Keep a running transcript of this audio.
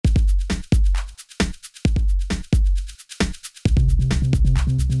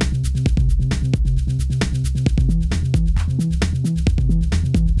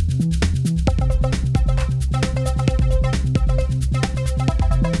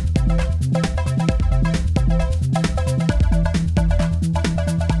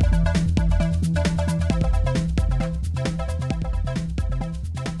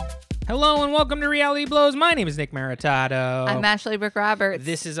Hello and welcome to Reality Blows. My name is Nick Maritato. I'm Ashley Brooke Roberts.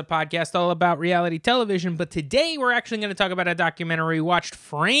 This is a podcast all about reality television, but today we're actually going to talk about a documentary we watched,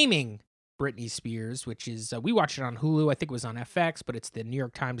 Framing Britney Spears, which is, we watched it on Hulu. I think it was on FX, but it's the New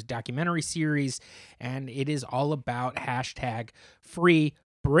York Times documentary series, and it is all about hashtag Free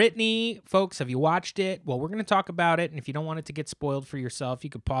Britney. Folks, have you watched it? Well, we're going to talk about it, and if you don't want it to get spoiled for yourself, you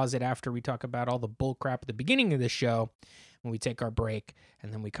could pause it after we talk about all the bull crap at the beginning of the show. When we take our break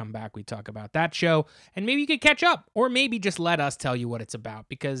and then we come back, we talk about that show, and maybe you could catch up, or maybe just let us tell you what it's about,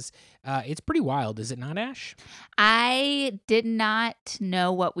 because it's pretty wild, is it not, Ash? I did not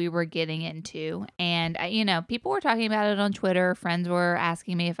know what we were getting into, and people were talking about it on Twitter. Friends were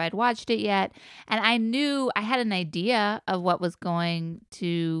asking me if I'd watched it yet, and I had an idea of what was going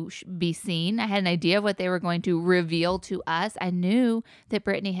to be seen. I had an idea of what they were going to reveal to us. I knew that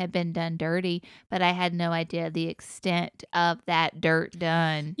Britney had been done dirty, but I had no idea the extent of that dirt done.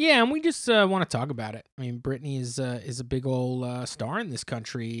 Yeah, and we just want to talk about it. I mean, Britney is a big old star in this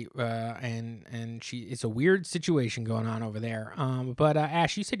country, and it's a weird situation going on over there. But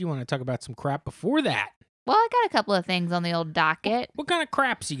Ash, you said you want to talk about some crap before that. Well, I got a couple of things on the old docket. What kind of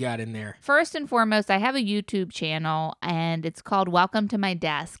craps you got in there? First and foremost, I have a YouTube channel, and it's called Welcome to My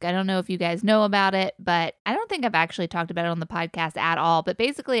Desk. I don't know if you guys know about it, but I don't think I've actually talked about it on the podcast at all. But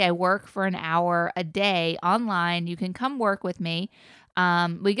basically, I work for an hour a day online. You can come work with me.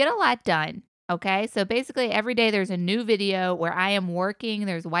 We get a lot done. Okay, so basically every day there's a new video where I am working,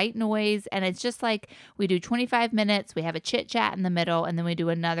 there's white noise, and it's just like we do 25 minutes, we have a chit chat in the middle, and then we do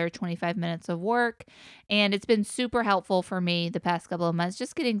another 25 minutes of work. And it's been super helpful for me the past couple of months,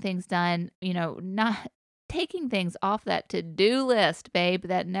 just getting things done, not taking things off that to-do list, babe,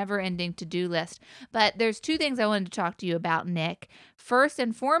 that never-ending to-do list. But there's two things I wanted to talk to you about, Nick. First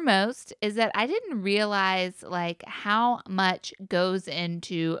and foremost is that I didn't realize how much goes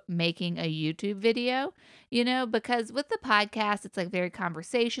into making a YouTube video, because with the podcast, it's very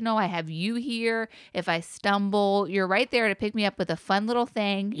conversational. I have you here. If I stumble, you're right there to pick me up with a fun little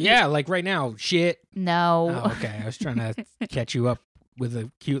thing. Yeah, like right now, shit. No. Oh, okay, I was trying to catch you up with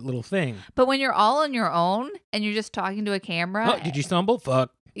a cute little thing. But when you're all on your own and you're just talking to a camera. Oh, did you stumble?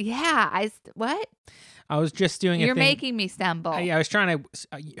 Fuck. Yeah. What? I was just doing a thing. You're making me stumble. I was trying to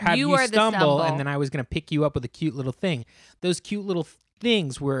have you stumble, and then I was going to pick you up with a cute little thing. Those cute little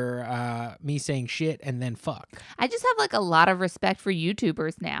things were me saying shit and then fuck. I just have a lot of respect for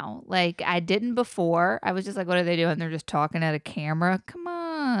YouTubers now. I didn't before. I was just what are they doing? They're just talking at a camera. Come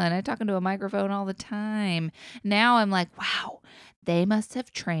on. I'm talking to a microphone all the time. Now I'm wow. They must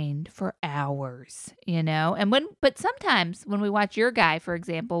have trained for hours, but sometimes when we watch your guy, for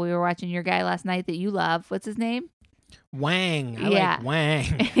example, we were watching your guy last night that you love. What's his name? Wang. I like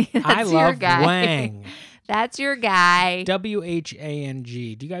Wang. I love love Wang. That's your guy. Whang. Do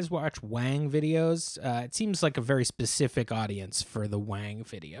you guys watch Wang videos? It seems like a very specific audience for the Wang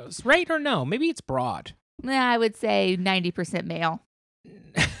videos. Right or no? Maybe it's broad. I would say 90% male.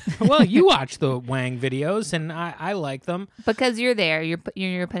 Well, you watch the Wang videos, and I like them. Because you're there.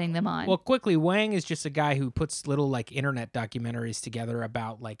 You're putting them on. Well, quickly, Wang is just a guy who puts little, internet documentaries together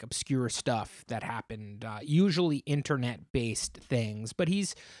about, obscure stuff that happened, usually internet-based things. But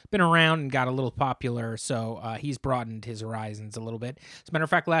he's been around and got a little popular, so he's broadened his horizons a little bit. As a matter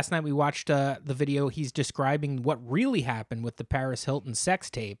of fact, last night we watched the video. He's describing what really happened with the Paris Hilton sex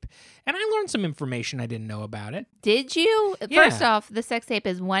tape, and I learned some information I didn't know about it. Did you? Yeah. First off, the sex tape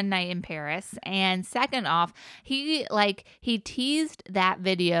is One Night in Paris, and second off, he teased that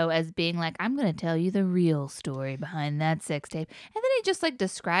video as being I'm going to tell you the real story behind that sex tape, and then he just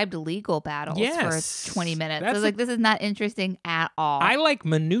described legal battles for 20 minutes. I was this is not interesting at all. I like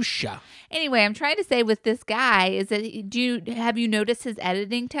minutia. Anyway, I'm trying to say with this guy is that have you noticed his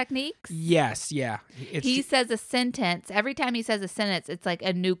editing techniques? Yes, yeah. He says a sentence every time he says a sentence. It's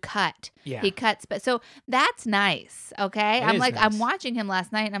a new cut. Yeah. He cuts, but so that's nice. Okay, I'm nice. I'm watching him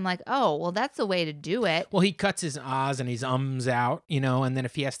last night, and I'm oh, well, that's the way to do it. Well, he cuts his ahs and his ums out, and then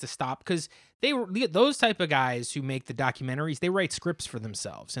if he has to stop, because those type of guys who make the documentaries, they write scripts for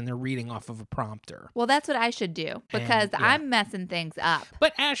themselves, and they're reading off of a prompter. Well, that's what I should do, because I'm messing things up.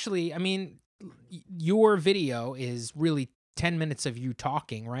 But Ashley, I mean, your video is really 10 minutes of you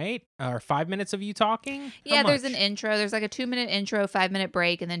talking, right? Or 5 minutes of you talking? Yeah, there's an intro. There's a 2-minute intro, 5-minute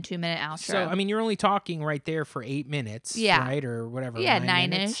break, and then 2-minute outro. So, I mean, you're only talking right there for 8 minutes, right? Or whatever. Yeah,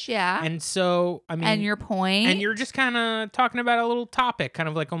 9-ish, yeah. And so, I mean... And your point. And you're just kind of talking about a little topic, kind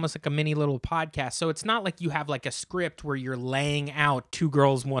of almost like a mini little podcast. So it's not like you have a script where you're laying out 2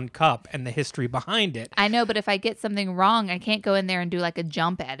 Girls, 1 Cup and the history behind it. I know, but if I get something wrong, I can't go in there and do a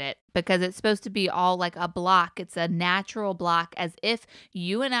jump edit. because it's supposed to be all like a block. It's a natural block, as if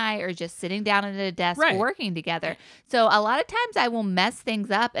you and I are just sitting down at a desk Right. working together. So a lot of times I will mess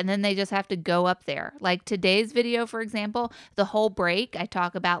things up and then they just have to go up there. Like today's video, for example, the whole break, I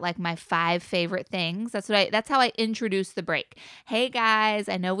talk about like my 5 favorite things. That's how I introduce the break. Hey guys,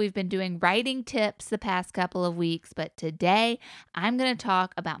 I know we've been doing writing tips the past couple of weeks, but today I'm going to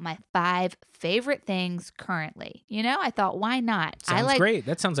talk about my 5 favorite things currently. I thought, why not? Sounds great.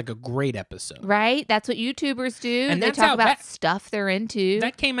 That sounds like a great episode. Right? That's what YouTubers do. And they that's talk how about stuff they're into.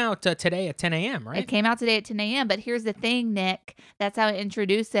 That came out today at 10 a.m., right? It came out today at 10 a.m. But here's the thing, Nick. That's how I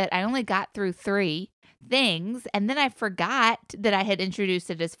introduced it. I only got through 3 things, and then I forgot that I had introduced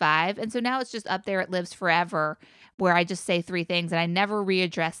it as 5. And so now it's just up there. It lives forever, where I just say 3 things, and I never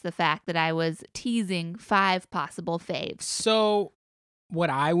readdress the fact that I was teasing 5 possible faves. So what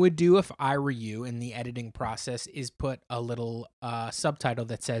I would do if I were you in the editing process is put a little subtitle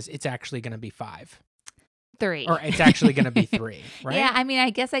that says it's actually going to be 5. 3. Or it's actually going to be 3, right? Yeah, I mean, I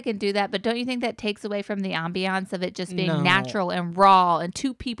guess I can do that, but don't you think that takes away from the ambiance of it just being No. natural and raw and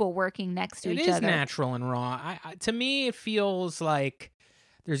 2 people working next to each other? It is natural and raw. To me, it feels like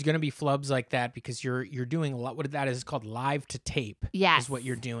there's going to be flubs like that because you're doing a lot. What that is called live to tape. Yes. Is what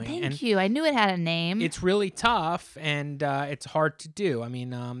you're doing. Thank you. I knew it had a name. It's really tough and it's hard to do. I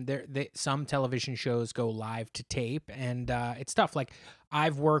mean, some television shows go live to tape and it's tough. Like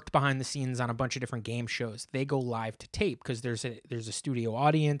I've worked behind the scenes on a bunch of different game shows. They go live to tape because there's a studio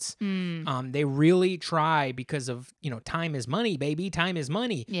audience. They really try because of, time is money, baby. Time is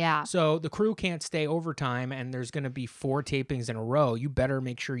money. Yeah. So the crew can't stay overtime and there's going to be 4 tapings in a row. You better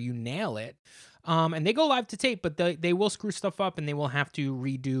make sure you nail it. And they go live to tape, but they will screw stuff up and they will have to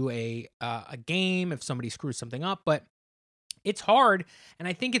redo a game if somebody screws something up. But it's hard, and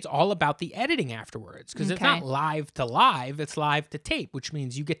I think it's all about the editing afterwards because it's not live to live, it's live to tape, which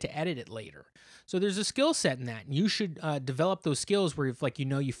means you get to edit it later. So there's a skill set in that, and you should develop those skills where if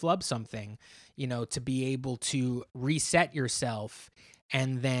you flub something, to be able to reset yourself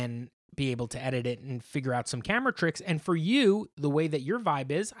and then be able to edit it and figure out some camera tricks. And for you, the way that your vibe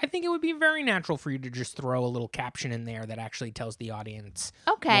is, I think it would be very natural for you to just throw a little caption in there that actually tells the audience.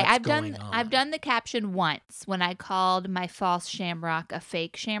 Okay, I've done the caption once when I called my false shamrock a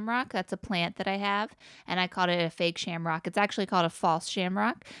fake shamrock. That's a plant that I have, and I called it a fake shamrock. It's actually called a false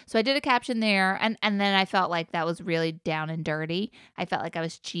shamrock. So I did a caption there, and then I felt like that was really down and dirty. I felt like I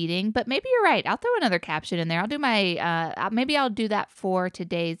was cheating, but maybe you're right. I'll throw another caption in there. I'll do maybe I'll do that for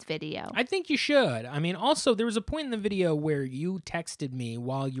today's video. I think you should. I mean, also, there was a point in the video where you texted me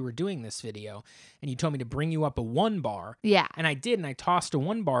while you were doing this video, and you told me to bring you up a 1 bar. Yeah. And I did, and I tossed a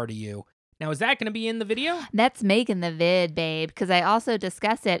 1 bar to you. Now, is that going to be in the video? That's making the vid, babe, because I also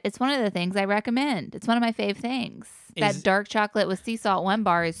discuss it. It's one of the things I recommend. It's one of my fave things. That dark chocolate with sea salt 1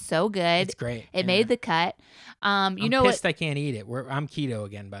 bar is so good. It's great. It made the cut. I'm pissed I can't eat it. I'm keto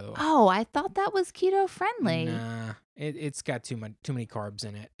again, by the way. Oh, I thought that was keto friendly. Nah, it's got too many carbs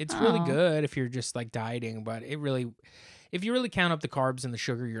in it. It's really good if you're just like dieting, but if you really count up the carbs and the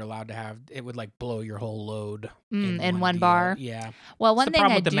sugar you're allowed to have, it would like blow your whole load in 1 deal. bar. Yeah. Well, one it's the thing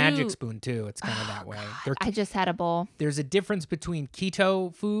problem I with the do, Magic Spoon too. It's kind of that way. I just had a bowl. There's a difference between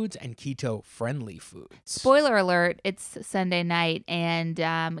keto foods and keto friendly foods. Spoiler alert! It's Sunday night, and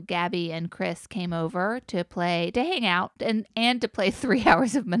Gabby and Chris came over to hang out, and to play 3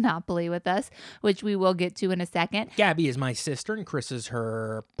 hours of Monopoly with us, which we will get to in a second. Gabby is my sister, and Chris is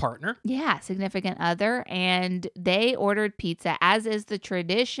her partner. Yeah, significant other, and they ordered pizza, as is the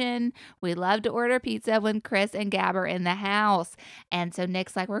tradition. We love to order pizza when Chris and Gab are in the house. And so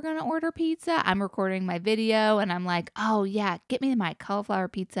Nick's like, we're going to order pizza. I'm recording my video, and I'm like, oh, yeah, get me my cauliflower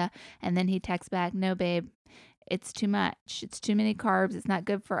pizza. And then he texts back, no, babe, it's too much. It's too many carbs. It's not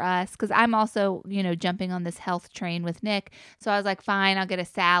good for us. Because I'm also, jumping on this health train with Nick. So I was like, fine, I'll get a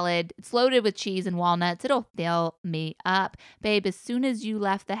salad. It's loaded with cheese and walnuts. It'll fill me up. Babe, as soon as you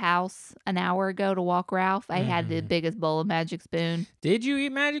left the house an hour ago to walk Ralph, I had the biggest bowl of Magic Spoon. Did you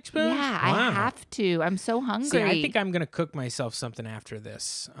eat Magic Spoon? Yeah, wow. I have to. I'm so hungry. See, I think I'm going to cook myself something after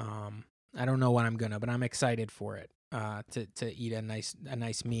this. I don't know what I'm going to, but I'm excited for it. To eat a nice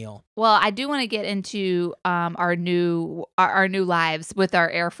meal. Well, I do want to get into our new lives with our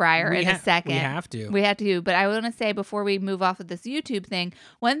air fryer in a second. We have to. But I want to say before we move off of this YouTube thing,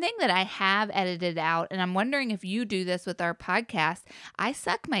 one thing that I have edited out, and I'm wondering if you do this with our podcast. I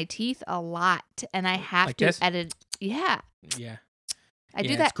suck my teeth a lot, and I have like to this? edit. Yeah. Yeah. I do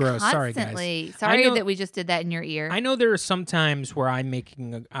Yeah, that it's gross. Sorry, guys. constantly. I Sorry know- that we just did that in your ear. I know there are some times where I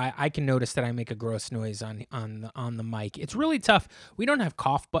can notice that I make a gross noise on the mic. It's really tough. We don't have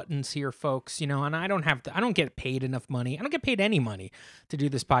cough buttons here, folks, and I don't get paid enough money. I don't get paid any money to do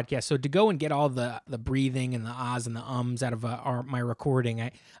this podcast. So to go and get all the breathing and the ahs and the ums out of my recording,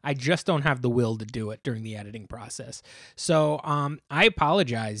 I just don't have the will to do it during the editing process. So I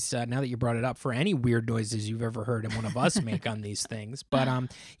apologize now that you brought it up for any weird noises you've ever heard one of us make on these things. But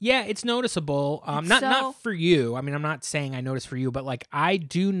yeah, it's noticeable. Not for you. I mean, I'm not saying I notice for you, but like I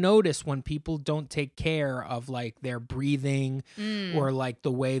do notice when people don't take care of like their breathing or like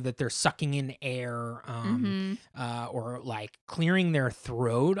the way that they're sucking in air, or like clearing their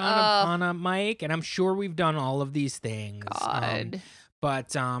throat on a mic. And I'm sure we've done all of these things. God.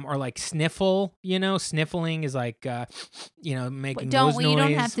 But or like sniffle, sniffling is like making Don't those we? noise. You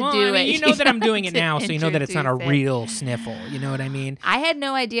don't have to Well, do I mean, it. you know that I'm You doing have it to now, so you know that it's not a introduce it. real sniffle. You know what I mean? I had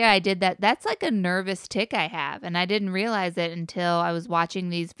no idea I did that. That's like a nervous tick I have, and I didn't realize it until I was watching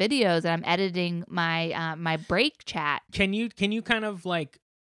these videos and I'm editing my my break chat. Can you kind of like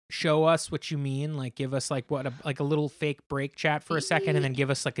show us what you mean? Like give us like a little fake break chat for a second, and then give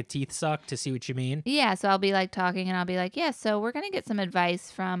us like a teeth suck to see what you mean. Yeah, so I'll be like talking and I'll be like, yeah, so we're gonna get some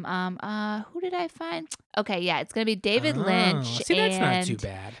advice from who did I find? Okay, yeah, it's gonna be David Lynch. See, that's not too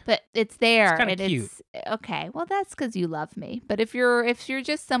bad. But it's there. It's kinda and cute. It's okay. Well, that's because you love me. But if you're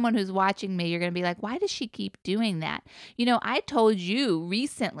just someone who's watching me, you're gonna be like, why does she keep doing that? I told you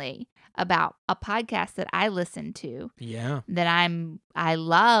recently about a podcast that I listened to Yeah. that I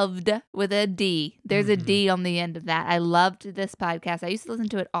loved with a D. There's a D on the end of that. I loved this podcast. I used to listen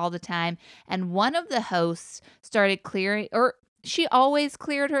to it all the time. And one of the hosts started clearing, or she always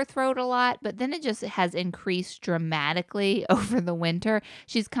cleared her throat a lot, but then it just has increased dramatically over the winter.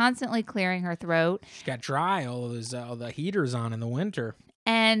 She's constantly clearing her throat. She got dry. All the heaters on in the winter.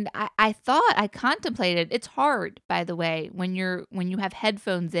 And I contemplated, it's hard, by the way, when you have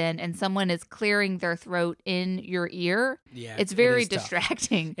headphones in and someone is clearing their throat in your ear. Yeah, It's very it is tough.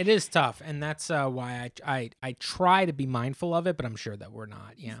 distracting. It is tough, and that's why I try to be mindful of it, but I'm sure that we're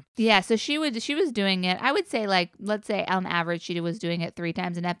not. Yeah. Yeah, so she was doing it. I would say like, let's say on average she was doing it 3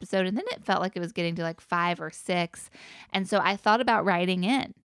 times an episode, and then it felt like it was getting to like 5 or 6. And so I thought about writing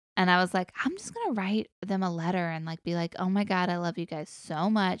in. And I was like, I'm just going to write them a letter and like be like, oh my God, I love you guys so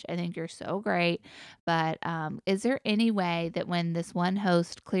much. I think you're so great. But is there any way that when this one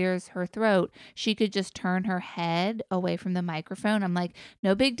host clears her throat, she could just turn her head away from the microphone? I'm like,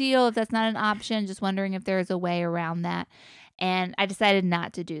 no big deal if that's not an option. Just wondering if there's a way around that. And I decided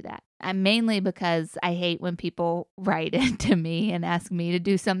not to do that. Mainly because I hate when people write into me and ask me to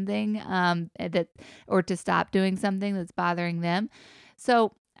do something or to stop doing something that's bothering them.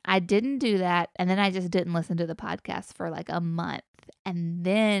 So I didn't do that, and then I just didn't listen to the podcast for like a month, and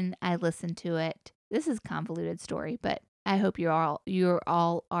then I listened to it. This is a convoluted story, but I hope you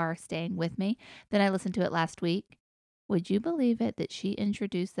all are staying with me. Then I listened to it last week. Would you believe it that she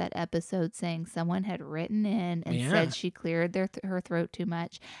introduced that episode saying someone had written in and said she cleared her throat too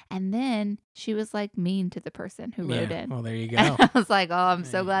much, and then she was like mean to the person who wrote in. Well, there you go. I was like, oh, I'm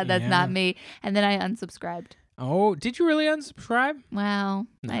so glad that's not me. And then I unsubscribed. Oh, did you really unsubscribe? Well,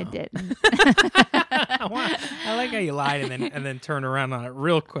 No. I didn't. I like how you lied and then turn around on it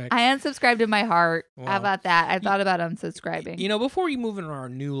real quick. I unsubscribed in my heart. Well, How about that? I thought about unsubscribing. Before you move into our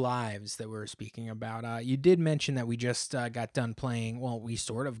new lives that we were speaking about, you did mention that we just got done playing. Well, we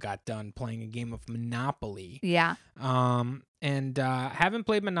sort of got done playing a game of Monopoly. Yeah. And haven't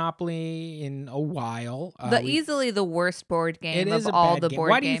played Monopoly in a while. Easily the worst board game it is of a all bad the game.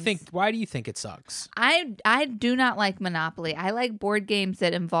 board games. Why do you think it sucks? I do not like Monopoly. I like board games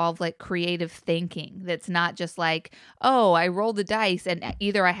that involve like creative thinking. That's not just like, oh, I roll the dice and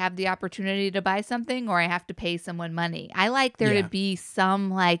either I have the opportunity to buy something or I have to pay someone money. I like there to be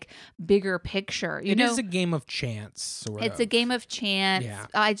some like bigger picture. It is a game of chance, sort of. It's a game of chance. Yeah.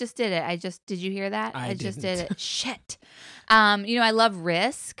 Oh, I just did it. Did you hear that? I just did didn't. it. Shit. I love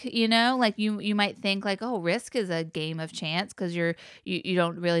Risk, like you might think like, oh, Risk is a game of chance because you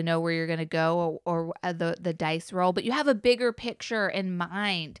don't really know where you're going to go or the dice roll, but you have a bigger picture in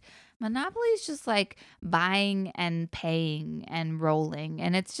mind. Monopoly is just like buying and paying and rolling,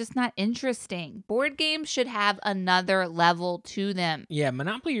 and it's just not interesting. Board games should have another level to them. Yeah,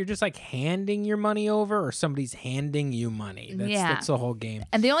 Monopoly, you're just like handing your money over or somebody's handing you money. That's the whole game.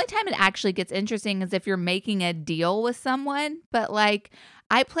 And the only time it actually gets interesting is if you're making a deal with someone. But like,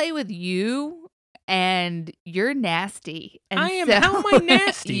 I play with you and you're nasty. And I am. so How am I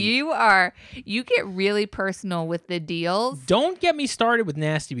nasty? You get really personal with the deals. Don't get me started with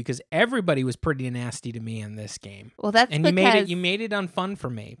nasty because everybody was pretty nasty to me in this game. Well, that's And because you made it unfun for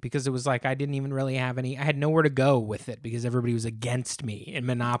me because it was like I didn't even really have any. I had nowhere to go with it because everybody was against me in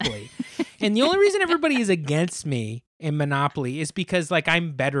Monopoly. And the only reason everybody is against me in Monopoly is because like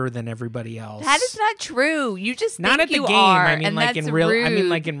I'm better than everybody else. that is not true. You just not think at the you game. are, I mean and like that's in real. rude. I mean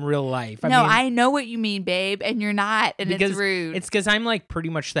like in real life. No, mean, I know what you mean, babe, and you're not, and because it's rude. It's because I'm like pretty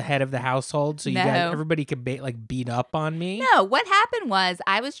much the head of the household, so you No. guys, everybody could beat up on me. No, what happened was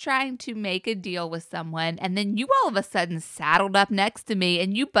I was trying to make a deal with someone, and then you all of a sudden saddled up next to me,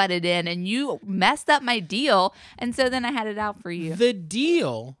 and you butted in, and you messed up my deal, and so then I had it out for you. The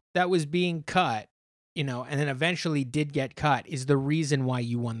deal that was being cut, and then eventually did get cut, is the reason why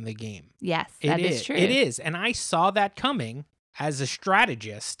you won the game. Yes, that is true. It is, and I saw that coming as a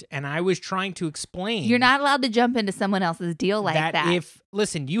strategist, and I was trying to explain. You're not allowed to jump into someone else's deal like that.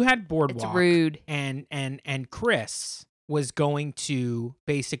 Listen, you had Boardwalk. It's rude. And Chris was going to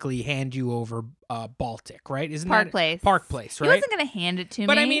basically hand you over Baltic, right? Isn't Park that Place. Park Place, right? He wasn't going to hand it to me.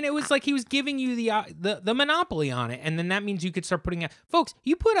 But I mean, it was like he was giving you the monopoly on it, and then that means you could start putting out. Folks,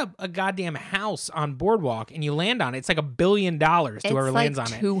 you put a goddamn house on Boardwalk and you land on it. It's like $1 billion to whoever lands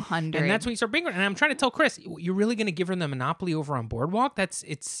on it. 200. And that's when you start bringing. And I'm trying to tell Chris, you're really going to give her the monopoly over on Boardwalk?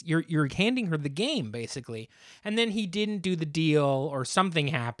 You're handing her the game basically. And then he didn't do the deal, or something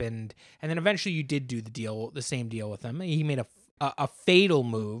happened, and then eventually you did do the same deal with him. He made a fatal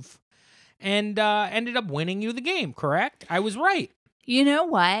move. And ended up winning you the game, correct? I was right. You know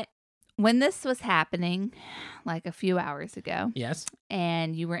what? When this was happening, like a few hours ago, Yes.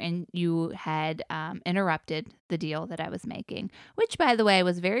 and you had interrupted the deal that I was making, which, by the way,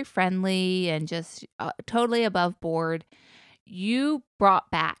 was very friendly and just totally above board. You brought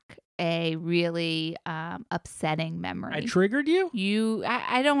back a really upsetting memory. I triggered you?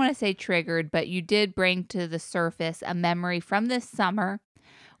 I don't want to say triggered, but you did bring to the surface a memory from this summer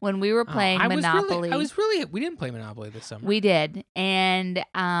when we were playing Monopoly. We didn't play Monopoly this summer. We did. And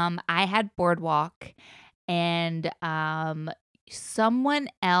I had Boardwalk, and someone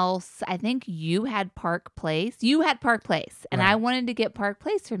else, I think you had Park Place. You had Park Place, and Right. I wanted to get Park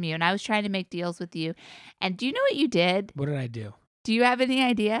Place from you, and I was trying to make deals with you. And do you know what you did? What did I do? Do you have any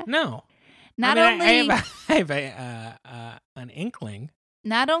idea? No. Not I mean, only I have an inkling.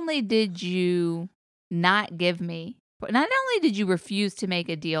 not only did you not give me, not only did you refuse to make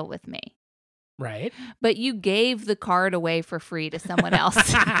a deal with me, Right. but you gave the card away for free to someone else.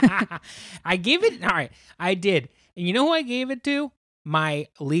 I gave it. All right. I did. And you know who I gave it to? My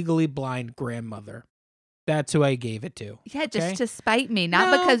legally blind grandmother. That's who I gave it to. Yeah, just Okay? to spite me.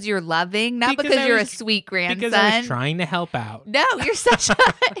 Not No, because you're loving, not because because I you're was- a sweet grandson. Because I was trying to help out. No, you're such a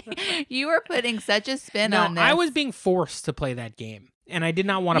you were putting such a spin No, on this. I was being forced to play that game, and I did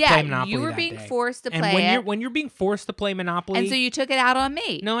not want to play Monopoly. you were that being day. forced to And play when it. you're being forced to play Monopoly, And so you took it out on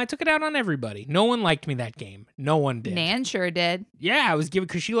me. no, I took it out on everybody. No one liked me that game. No one did. Nan sure did. Yeah, I was giving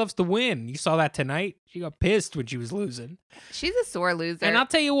because she loves to win. You saw that tonight. She got pissed when she was losing. She's a sore loser. And I'll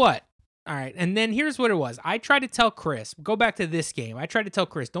tell you what. All right, and then here's what it was. I tried to tell Chris, go back to this game. I tried to tell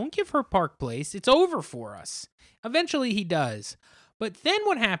Chris, don't give her Park Place. It's over for us. Eventually he does. But then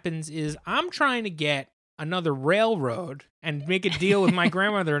what happens is I'm trying to get another railroad and make a deal with my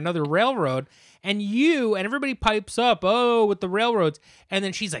grandmother, another railroad, and you and everybody pipes up, oh, with the railroads. And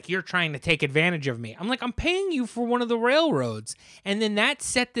then she's like, you're trying to take advantage of me. I'm like, I'm paying you for one of the railroads. And then that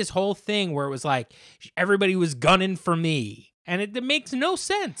set this whole thing where it was like everybody was gunning for me. And it makes no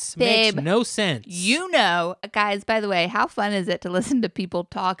sense. Babe, makes no sense. You know, guys, by the way, how fun is it to listen to people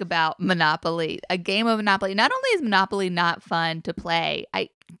talk about Monopoly, a game of Monopoly? Not only is Monopoly not fun to play,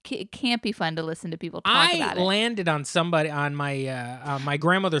 it can't be fun to listen to people talk about it. I landed on somebody on my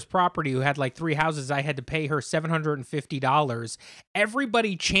grandmother's property who had like 3 houses. I had to pay her $750.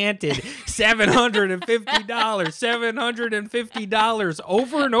 Everybody chanted $750, $750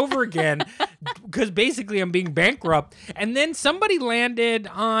 over and over again because basically I'm being bankrupt. And then somebody landed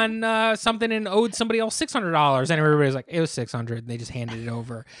on something and owed somebody else $600, and everybody's like, it was $600, and they just handed it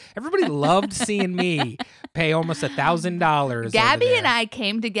over. Everybody loved seeing me pay almost $1,000. Gabby and I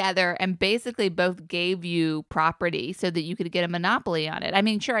came together and basically both gave you property so that you could get a monopoly on it. I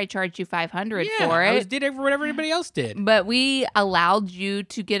mean, sure, I charged you $500 for it. Did what everybody else did. But we allowed you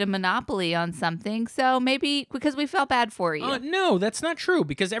to get a monopoly on something, so maybe because we felt bad for you. No, that's not true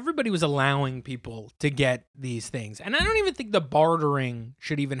because everybody was allowing people to get these things. And I don't even think the bartering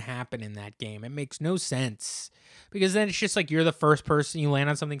should even happen in that game. It makes no sense because then it's just like you're the first person you land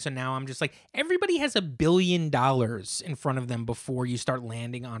on something. So now I'm just like, everybody has $1 billion in front of them before you start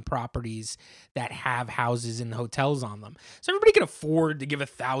landing on properties that have houses and hotels on them. So everybody can afford to give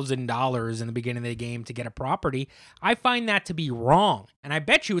 $1,000 in the beginning of the game to get a property. I find that to be wrong, and I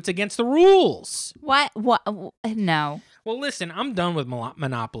bet you it's against the rules. What? No. Well, listen, I'm done with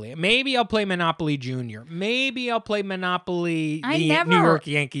Monopoly. Maybe I'll play Monopoly Junior. Maybe I'll play Monopoly, New York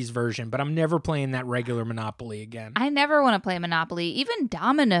Yankees version, but I'm never playing that regular Monopoly again. I never want to play Monopoly. Even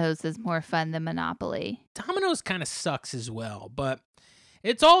Dominoes is more fun than Monopoly. Dominoes kind of sucks as well, but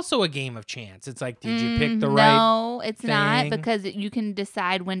it's also a game of chance. It's like, did you pick the right No, it's thing? not, because you can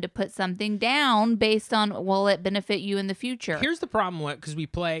decide when to put something down based on, will it benefit you in the future? Here's the problem with, because we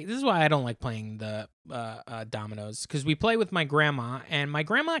play, this is why I don't like playing the dominoes, because we play with my grandma, and my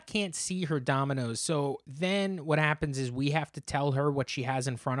grandma can't see her dominoes. So then what happens is we have to tell her what she has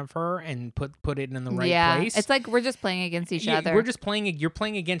in front of her and put it in the right place. It's like we're just playing against each other. We're just playing. You're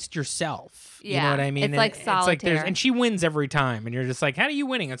playing against yourself. Yeah, you know what I mean? it's like solitaire. And she wins every time, and you're just like, how are you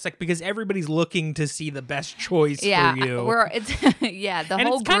winning? It's like, because everybody's looking to see the best choice for you. The and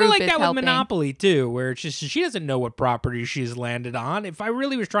whole it's kind of group like is that helping. with Monopoly too, where it's just she doesn't know what property she's landed on. If I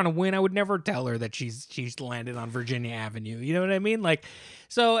really was trying to win, I would never tell her that she's landed on Virginia Avenue. You know what I mean? Like,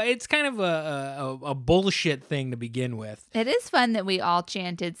 so it's kind of a bullshit thing to begin with. It is fun that we all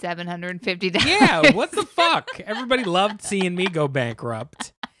chanted $750. Yeah, what the fuck? Everybody loved seeing me go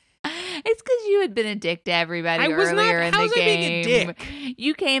bankrupt. It's because you had been a dick to everybody earlier in the game. How was I being a dick?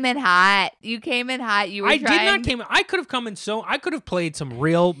 You came in hot. You were I did not came. I could have come in I could have played some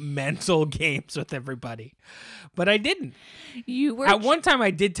real mental games with everybody, but I didn't. You were. At one time, I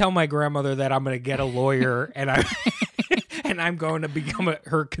did tell my grandmother that I'm going to get a lawyer and I'm going to become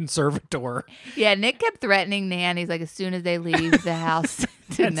her conservator. Yeah, Nick kept threatening Nan. He's like, as soon as they leave the house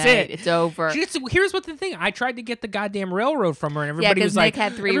tonight, it's over. Here's what the thing. I tried to get the goddamn railroad from her, and everybody was like, Nick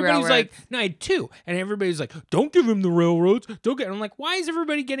had 3 railroads. Like, no, I had 2, and everybody's like, don't give him the railroads. Don't get. And I'm like, why is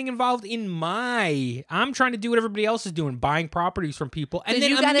everybody getting involved in I'm trying to do what everybody else is doing, buying properties from people, and then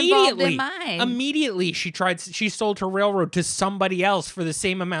you got involved in mine. Immediately, she sold her railroad to somebody else for the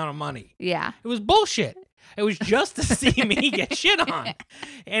same amount of money. Yeah, it was bullshit. It was just to see me get shit on.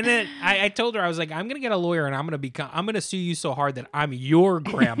 And then I told her, I was like, I'm going to get a lawyer and I'm going to sue you so hard that I'm your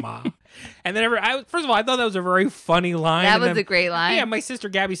grandma. And then first of all, I thought that was a very funny line. That was a great line. Yeah, my sister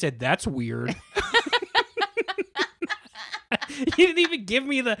Gabby said, that's weird. You didn't even give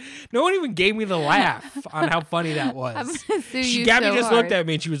me no one even gave me the laugh on how funny that was. I'm gonna sue you Gabby so just hard. looked at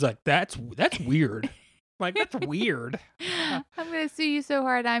me and she was like, that's weird. Like, that's weird. I'm going to sue you so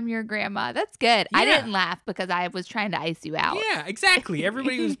hard I'm your grandma. That's good. Yeah. I didn't laugh because I was trying to ice you out. Yeah, exactly.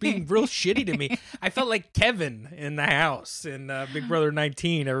 Everybody was being real shitty to me. I felt like Kevin in the house in Big Brother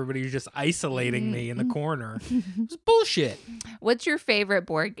 19. Everybody was just isolating me in the corner. It was bullshit. What's your favorite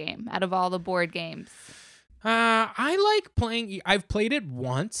board game out of all the board games? I like playing. I've played it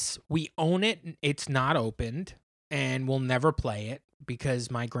once. We own it. It's not opened, and we'll never play it,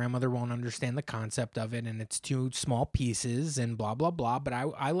 because my grandmother won't understand the concept of it, and it's 2 small pieces and blah, blah, blah. But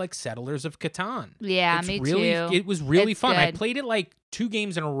I like Settlers of Catan. Yeah, me too. It was really fun. Good. I played it like 2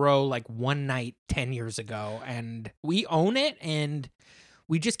 games in a row, like one night 10 years ago, and we own it, and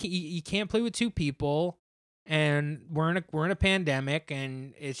we just you can't play with 2 people, and we're in a pandemic,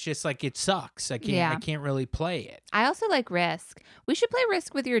 and it's just like, it sucks. I can't really play it. I also like Risk. We should play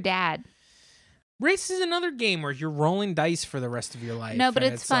Risk with your dad. Risk is another game where you're rolling dice for the rest of your life. No, but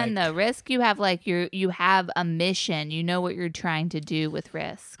it's fun though. Risk, you have you have a mission. You know what you're trying to do with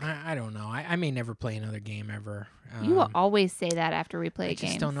Risk. I don't know. I may never play another game ever. You will always say that after we play games. I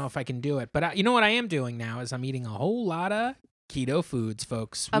just don't know if I can do it. But you know what I am doing now is I'm eating a whole lot of keto foods,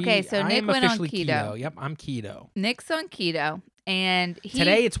 folks. Okay, so Nick went on keto. Yep, I'm keto. Nick's on keto, and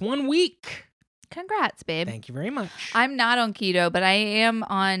today it's 1 week. Congrats, babe. Thank you very much. I'm not on keto, but I am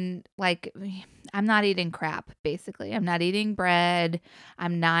on I'm not eating crap, basically. I'm not eating bread.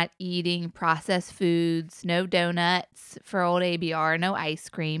 I'm not eating processed foods, no donuts for old ABR, no ice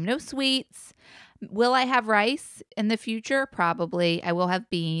cream, no sweets. Will I have rice in the future? Probably. I will have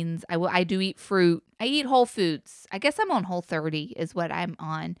beans. I do eat fruit. I eat whole foods. I guess I'm on Whole30 is what I'm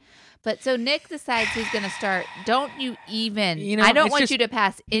on. But so Nick decides he's going to start. Don't you even. I don't want you to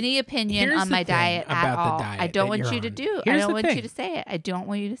pass any opinion on my diet at all. I don't want you to do. I don't want you to say it. I don't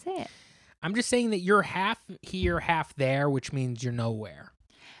want you to say it. I'm just saying that you're half here, half there, which means you're nowhere.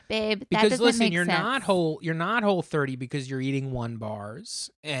 Babe, because that doesn't make you're sense. You're not Whole30 because you're eating 1 bars,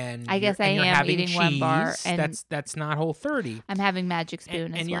 and I guess I am eating cheese. 1 bar, and that's not Whole30. I'm having Magic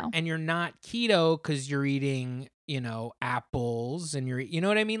Spoon as well. And you're not keto because you're eating apples, and you know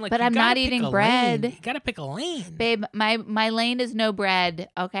what I mean? Like, But you I'm gotta not pick eating a bread. lane. You gotta pick a lane. Babe, my lane is no bread,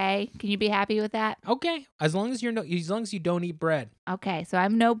 okay? Can you be happy with that? Okay, as long as you don't eat bread, Okay, so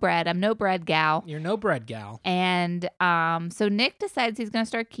I'm no bread. I'm no bread gal. you're no bread gal. And so Nick decides he's going to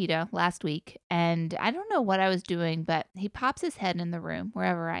start keto last week. And I don't know what I was doing, but he pops his head in the room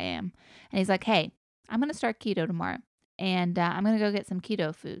wherever I am. And he's like, hey, I'm going to start keto tomorrow. And I'm going to go get some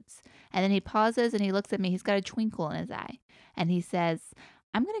keto foods. And then he pauses and he looks at me. He's got a twinkle in his eye. And he says,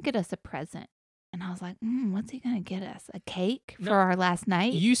 I'm going to get us a present. And I was like, what's he going to get us? A cake for our last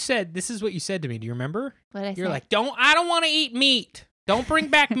night? This is what you said to me. Do you remember? What did I say? You're like, I don't want to eat meat. Don't bring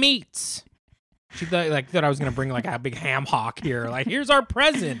back meats. She thought I was going to bring like a big ham hock here. Like, here's our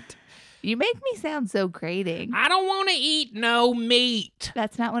present. You make me sound so grating. I don't want to eat no meat.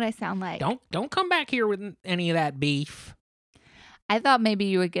 That's not what I sound like. Don't come back here with any of that beef. I thought maybe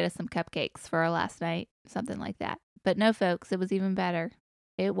you would get us some cupcakes for our last night, something like that. But no, folks, it was even better.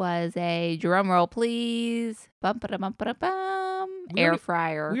 It was a drum roll, please. Bum-ba-da-bum-ba-da-bum. Air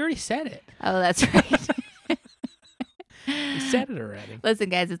fryer. We already said it. Oh, that's right. We said it already. Listen,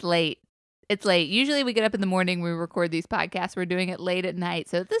 guys, it's late. It's late. Usually we get up in the morning, we record these podcasts. We're doing it late at night.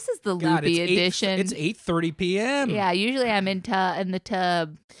 So this is the loopy edition. It's 8:30 p.m. Yeah, usually I'm in the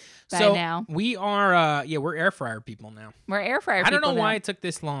tub by now. We are we're air fryer people now. We're air fryer people. I don't know now. why it took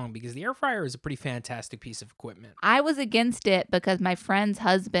this long, because the air fryer is a pretty fantastic piece of equipment. I was against it because my friend's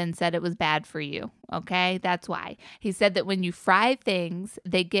husband said it was bad for you. Okay, that's why. He said that when you fry things,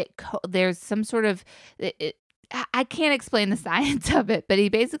 they get there's some sort of I can't explain the science of it, but he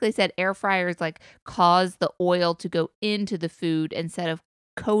basically said air fryers like cause the oil to go into the food instead of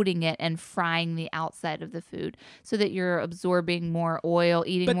coating it and frying the outside of the food, so that you're absorbing more oil,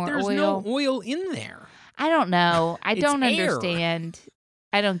 eating more oil. But there's no oil in there. I don't know. I don't air. understand.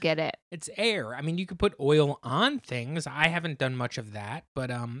 I don't get it. It's air. I mean, you could put oil on things. I haven't done much of that,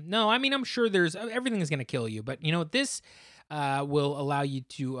 but no. I mean, I'm sure everything is going to kill you, but this will allow you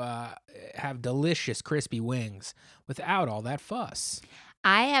to have delicious crispy wings without all that fuss.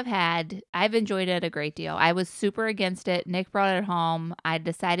 I've enjoyed it a great deal. I was super against it. Nick brought it home. I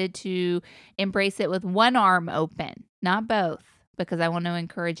decided to embrace it with one arm open, not both, because I want to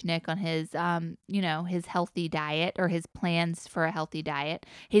encourage Nick on his, his healthy diet, or his plans for a healthy diet.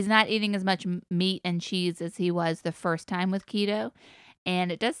 He's not eating as much meat and cheese as he was the first time with keto.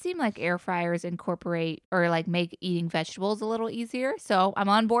 And it does seem like air fryers incorporate or like make eating vegetables a little easier. So I'm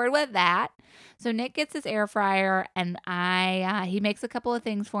on board with that. So Nick gets his air fryer, and he makes a couple of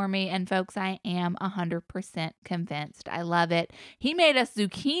things for me. And folks, I am 100% convinced. I love it. He made us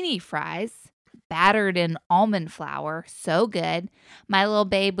zucchini fries, battered in almond flour. So good. My little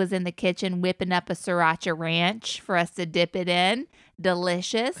babe was in the kitchen whipping up a sriracha ranch for us to dip it in.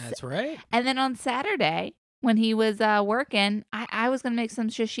 Delicious. That's right. And then on Saturday, when he was working, I was going to make some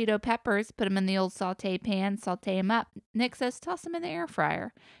shishito peppers, put them in the old saute pan, saute them up. Nick says, toss them in the air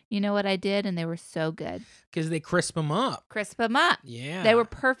fryer. You know what I did? And they were so good. Because they crisp them up. Crisp them up. Yeah. They were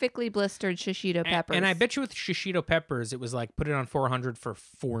perfectly blistered shishito peppers. And I bet you with shishito peppers, it was like put it on 400 for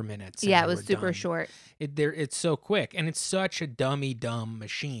 4 minutes. Yeah, it was super short. It's so quick. And it's such a dumb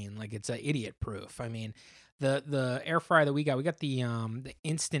machine. Like, it's idiot proof. I mean, the air fryer that we got the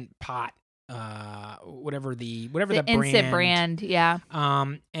Instant Pot. Whatever the Instant brand, yeah.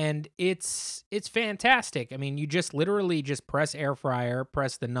 And it's fantastic. I mean, you just literally just press air fryer,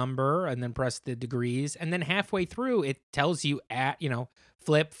 press the number, and then press the degrees, and then halfway through it tells you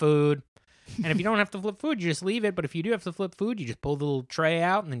flip food. And if you don't have to flip food, you just leave it. But if you do have to flip food, you just pull the little tray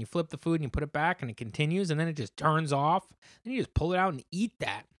out, and then you flip the food and you put it back, and it continues, and then it just turns off. Then you just pull it out and eat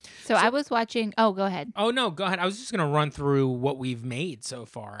that. So I was watching. Oh, go ahead. Oh no, go ahead. I was just gonna run through what we've made so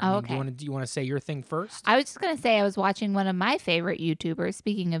far. Okay. Do you want to say your thing first? I was just gonna say I was watching one of my favorite YouTubers.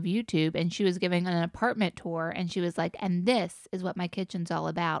 Speaking of YouTube, and she was giving an apartment tour, and she was like, "And this is what my kitchen's all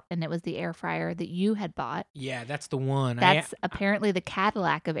about." And it was the air fryer that you had bought. Yeah, that's the one. That's apparently the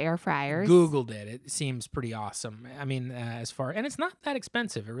Cadillac of air fryers. Googled it. It seems pretty awesome. I mean, and it's not that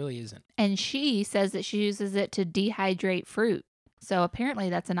expensive. It really isn't. And she says that she uses it to dehydrate fruit. So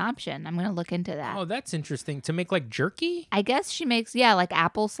apparently that's an option. I'm going to look into that. Oh, that's interesting. To make like jerky? I guess she makes, like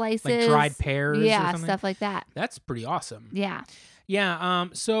apple slices. Like dried pears or something? Stuff like that. That's pretty awesome. Yeah. Yeah.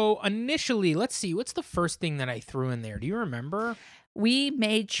 So initially, let's see. What's the first thing that I threw in there? Do you remember? We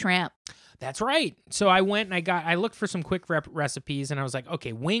made shrimp. That's right. So I went and I looked for some quick recipes, and I was like,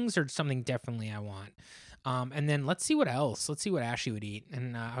 okay, wings are something definitely I want. And then let's see what else. Let's see what Ashley would eat.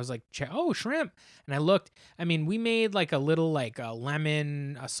 And I was like, oh, shrimp. And I looked. I mean, we made like a little like a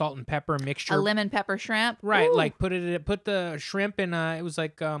lemon, a salt and pepper mixture. A lemon pepper shrimp. Right, Ooh. like put the shrimp in. It was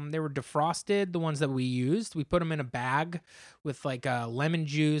like they were defrosted, the ones that we used. We put them in a bag with like lemon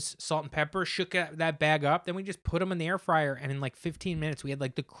juice, salt and pepper. Shook that bag up. Then we just put them in the air fryer, and in like 15 minutes, we had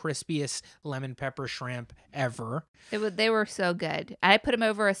like the crispiest lemon pepper shrimp ever. They were so good. I put them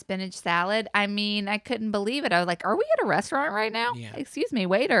over a spinach salad. I mean, I couldn't believe it. I was like, "Are we at a restaurant right now?" Yeah. Excuse me,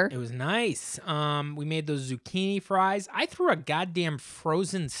 waiter. It was nice. We made those zucchini fries. I threw a goddamn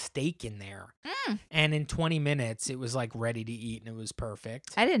frozen steak in there. And in 20 minutes, it was like ready to eat, and it was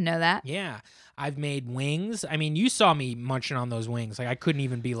perfect. I didn't know that. Yeah. I've made wings. I mean, you saw me munching on those wings. Like, I couldn't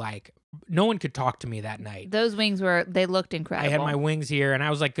even be like, no one could talk to me that night. Those wings they looked incredible. I had my wings here, and I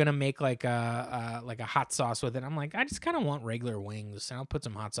was like gonna make like a hot sauce with it. I'm like, I just kind of want regular wings, and I'll put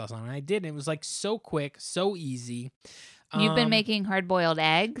some hot sauce on it. And I did. And it was like so quick, so easy. You've been making hard-boiled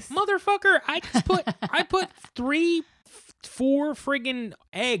eggs? Motherfucker, I put 4 friggin'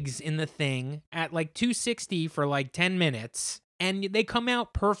 eggs in the thing at like 260 for like 10 minutes, and they come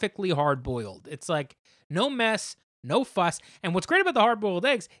out perfectly hard-boiled. It's like no mess, no fuss. And what's great about the hard-boiled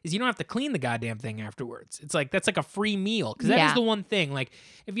eggs is you don't have to clean the goddamn thing afterwards. It's like that's like a free meal, because that is the one thing. Like,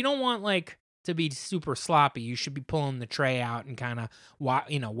 if you don't want like to be super sloppy, you should be pulling the tray out and kind of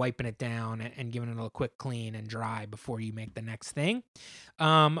wiping it down and giving it a quick clean and dry before you make the next thing.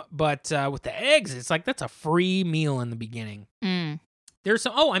 But with the eggs, it's like that's a free meal in the beginning. There's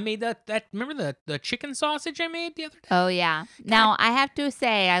some. I made that. Remember the chicken sausage I made the other day? Oh yeah. Now I have to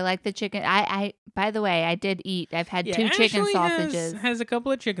say I like the chicken. I by the way, I did eat. I've had 2 chicken Ashley sausages. Has a couple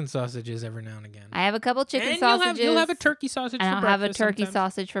of chicken sausages every now and again. I have a couple chicken and sausages. You'll have a turkey sausage. And for I'll have a breakfast turkey sometimes.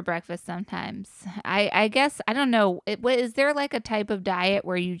 sausage for breakfast sometimes. I guess I don't know. Is there like a type of diet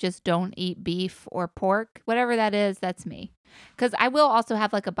where you just don't eat beef or pork? Whatever that is, that's me. Because I will also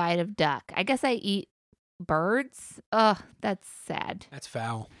have like a bite of duck. I guess I eat birds. Ugh, that's sad. That's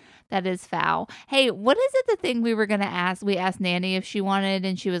foul. That is foul. Hey, what is it the thing we were going to ask? We asked Nanny if she wanted,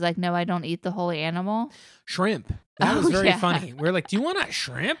 and she was like, no, I don't eat the whole animal. Shrimp. That was very yeah. funny. We're like, do you want a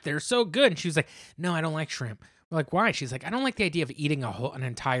shrimp? They're so good. And she was like, no, I don't like shrimp. We're like, why? She's like, I don't like the idea of eating an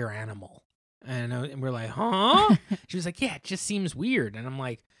entire animal. And we're like, huh? She was like, yeah, it just seems weird. And I'm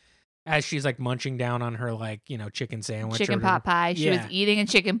like, as she's like munching down on her like, chicken sandwich. Chicken pot pie. She was Yeah. eating a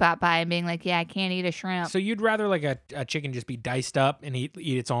chicken pot pie and being like, yeah, I can't eat a shrimp. So you'd rather like a chicken just be diced up and eat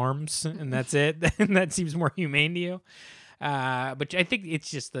its arms and that's it? And that seems more humane to you? But I think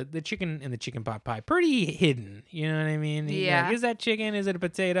it's just the chicken and the chicken pot pie pretty hidden. You know what I mean? Yeah. Like, is that chicken? Is it a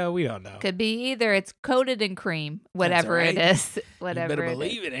potato? We don't know. Could be either. It's coated in cream, whatever right. it is. You Whatever better it is.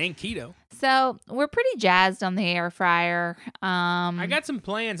 believe it ain't keto. So we're pretty jazzed on the air fryer. I got some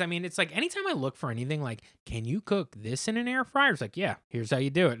plans. I mean, it's like anytime I look for anything like, can you cook this in an air fryer? It's like, yeah, here's how you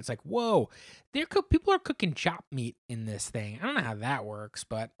do it. It's like, whoa, people are cooking chopped meat in this thing. I don't know how that works,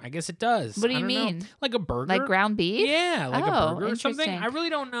 but I guess it does. What do I you don't know. mean? Like a burger? Like ground beef? Yeah, like a burger or something. interesting. I really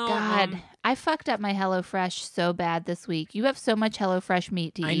don't know. God, I fucked up my HelloFresh so bad this week. You have so much HelloFresh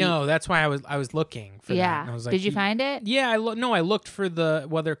meat to eat. I know. That's why I was looking for that. Yeah. And I was like, Did you find it? Yeah, I looked for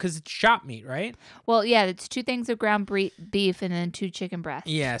because it's chopped meat, right? Well, yeah, it's 2 things of ground beef and then 2 chicken breasts.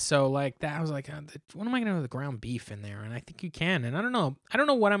 Yeah, so like that, I was like, what am I gonna do with the ground beef in there? And I think you can. And I don't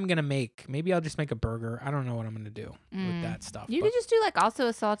know what I'm gonna make. Maybe I'll just make a burger. I don't know what I'm gonna do with that stuff. You could just do like also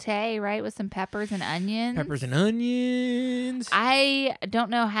a saute, right, with some peppers and onions. Peppers and onions. I don't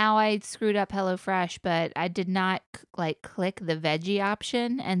know how I screwed up HelloFresh, but I did not click the veggie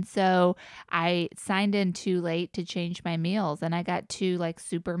option, and so I signed in too late to change my meals, and I got 2 like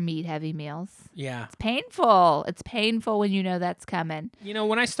super meat heavy meals. Yeah. It's painful. It's painful when you know that's coming.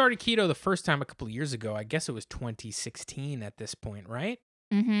 When I started keto the first time a couple of years ago, I guess it was 2016 at this point, right?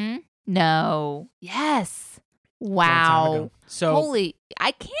 Mm-hmm. No. Yes. Long time Wow. ago. So Holy,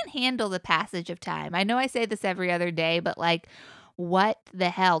 I can't handle the passage of time. I know I say this every other day, but like, what the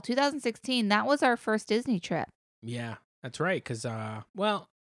hell? 2016, that was our first Disney trip. yeah, that's right. Because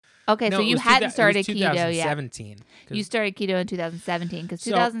Okay, no, so it you was hadn't started keto yet. 2017. 'cause You started keto in 2017 because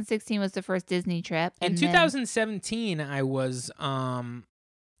So- 2016 was the first Disney trip. in And then- 2017, I was I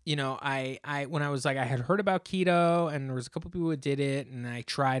when I was like I had heard about keto and there was a couple people who did it and I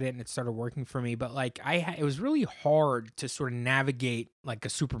tried it and it started working for me, but like it was really hard to sort of navigate like a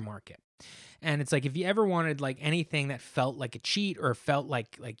supermarket. And it's like if you ever wanted like anything that felt like a cheat or felt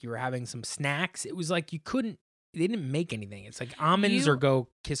like you were having some snacks, it was like they didn't make anything. It's like almonds or go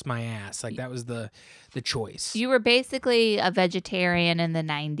kiss my ass. Like that was the choice. You were basically a vegetarian in the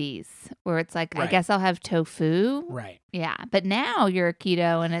 90s where it's like, I Right. guess I'll have tofu. Right. Yeah, but now you're a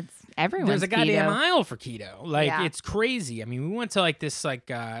keto and it's everyone's there's a goddamn keto. aisle for keto. Like Yeah. it's crazy. I mean, we went to like this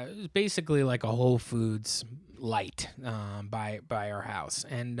basically like a Whole Foods light by our house,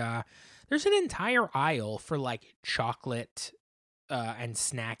 and there's an entire aisle for like chocolate and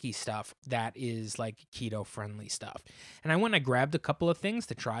snacky stuff that is like keto friendly stuff. And I went and I grabbed a couple of things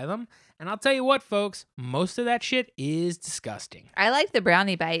to try them, and I'll tell you what, folks, most of that shit is disgusting. I like the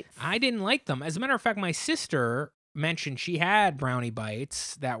brownie bites. I didn't like them. As a matter of fact, my sister mentioned she had brownie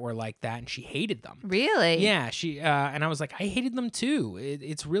bites that were like that and she hated them. Really? Yeah, she and I was like, I hated them too.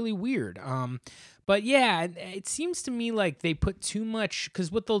 It's really weird. But yeah, it seems to me like they put too much,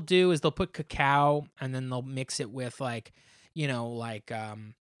 because what they'll do is they'll put cacao and then they'll mix it with like, like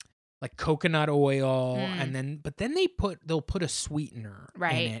coconut oil, and then they'll put a sweetener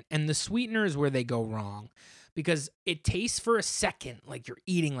Right. in it, and the sweetener is where they go wrong. Because it tastes for a second like you're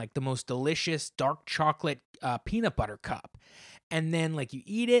eating like the most delicious dark chocolate peanut butter cup. And then like you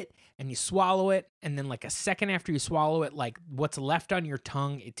eat it and you swallow it. And then like a second after you swallow it, like what's left on your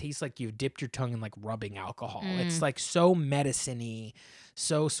tongue, it tastes like you've dipped your tongue in like rubbing alcohol. It's like so medicine-y,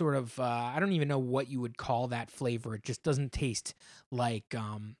 so sort of, I don't even know what you would call that flavor. It just doesn't taste like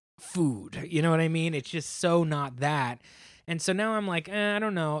food. You know what I mean? It's just so not that. And so now I'm like, I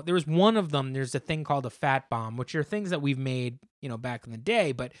don't know. There was one of them. There's a thing called a Fat Bomb, which are things that we've made, back in the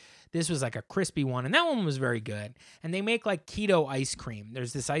day. But this was like a crispy one, and that one was very good. And they make like keto ice cream.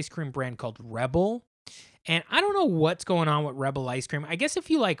 There's this ice cream brand called Rebel. And I don't know what's going on with Rebel ice cream. I guess if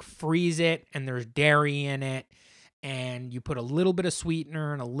you like freeze it and there's dairy in it, and you put a little bit of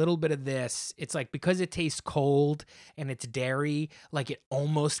sweetener and a little bit of this, it's like, because it tastes cold and it's dairy, like it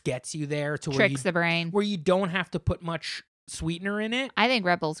almost gets you there to Tricks the brain. where you don't have to put much sweetener in it. I think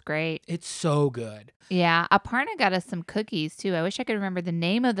Rebel's great. It's so good. Yeah. Aparna got us some cookies too. I wish I could remember the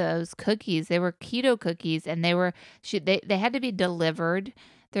name of those cookies. They were keto cookies, and they had to be delivered.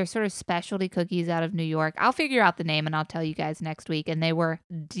 They're sort of specialty cookies out of New York. I'll figure out the name and I'll tell you guys next week. And they were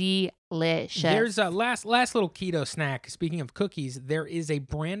delicious. There's a last little keto snack. Speaking of cookies, there is a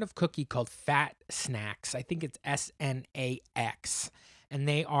brand of cookie called Fat Snacks. I think it's SNAX. And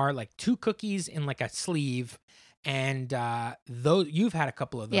they are like 2 cookies in like a sleeve. And those, you've had a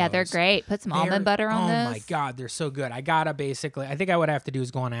couple of those. Yeah, they're great. Put some almond butter on those. Oh my God, they're so good. I think I would have to do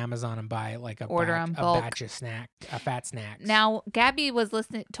is go on Amazon and buy like a batch of Fat Snacks. Now, Gabby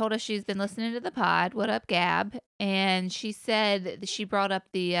told us she's been listening to the pod. What up, Gab? And she said she brought up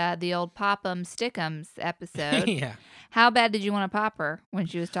the old Pop 'em Stick'ems episode. Yeah. How bad did you want to pop her when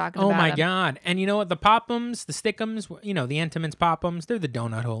she was talking about Oh my 'em? God. And you know what? The Pop-Ums, the Stick'ems, the Entenmann's Pop-Ums, they're the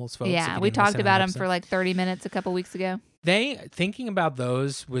donut holes, folks. Yeah, we talked about them for like 30 minutes a couple weeks ago. Thinking about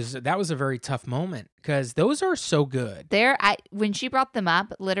those was a very tough moment, because those are so good. When she brought them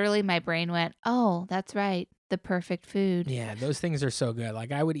up, literally my brain went, "Oh, that's right. The perfect food." Yeah, those things are so good.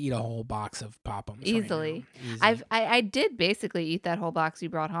 Like I would eat a whole box of Pop-Ums Easily. Right now. I did basically eat that whole box you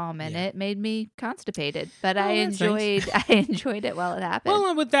brought home, and Yeah. it made me constipated. But Oh, I that's nice. enjoyed it while it happened.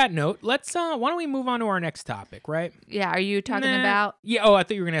 Well, with that note, let's why don't we move on to our next topic, right? Yeah, are you talking Nah. about? Yeah. Oh, I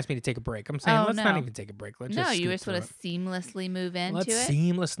thought you were gonna ask me to take a break. I'm saying Oh, let's not no. even take a break. Let's No, just you scoot just want to through seamlessly move into Let's it.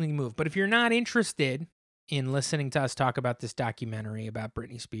 seamlessly move. But if you're not interested in listening to us talk about this documentary about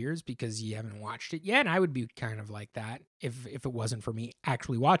Britney Spears because you haven't watched it yet, and I would be kind of like that if it wasn't for me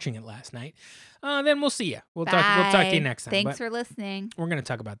actually watching it last night, then we'll see you. We'll talk to you next time. Thanks But for listening. we're going to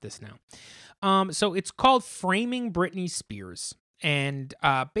talk about this now. So it's called Framing Britney Spears. And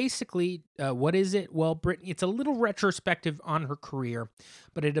basically, what is it? Well, Britney, it's a little retrospective on her career,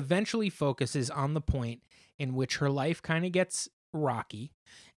 but it eventually focuses on the point in which her life kind of gets rocky,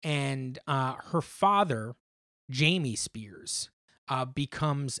 and her father, Jamie Spears,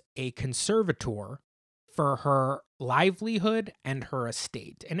 becomes a conservator for her livelihood and her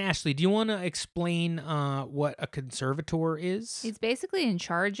estate. And Ashley, do you want to explain what a conservator is? He's basically in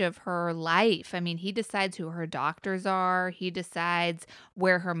charge of her life. I mean, he decides who her doctors are. He decides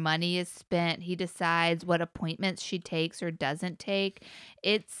where her money is spent. He decides what appointments she takes or doesn't take.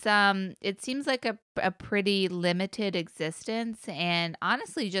 It seems like a pretty limited existence. And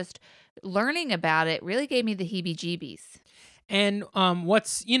honestly, just learning about it really gave me the heebie-jeebies. And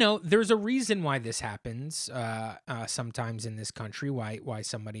there's a reason why this happens sometimes in this country, why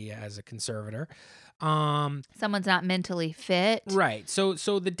somebody has a conservator. Someone's not mentally fit. Right. So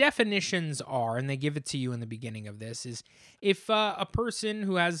the definitions are, and they give it to you in the beginning of this, is if a person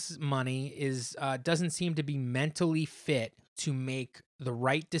who has money doesn't seem to be mentally fit to make the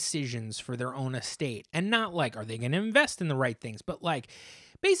right decisions for their own estate, and not like, are they going to invest in the right things, but like,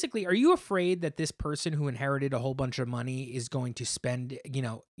 basically, are you afraid that this person who inherited a whole bunch of money is going to spend,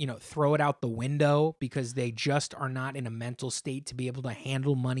 throw it out the window because they just are not in a mental state to be able to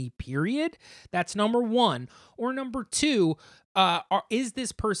handle money, period? That's number one. Or number two, could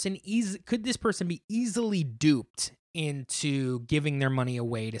this person be easily duped into giving their money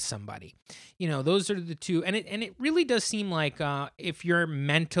away to somebody? Those are the two. And it really does seem like if you're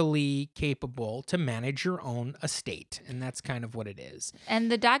mentally capable to manage your own estate, and that's kind of what it is. And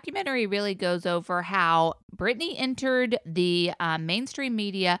the documentary really goes over how Britney entered the mainstream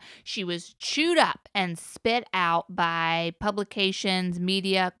media. She was chewed up and spit out by publications,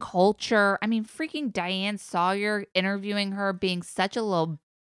 media, culture. I mean, freaking Diane Sawyer interviewing her being such a little.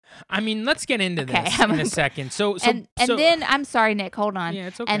 I mean, let's get into this in a second. And then I'm sorry, Nick, hold on. Yeah,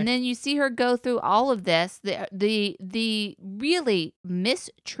 it's okay. And then you see her go through all of this, the really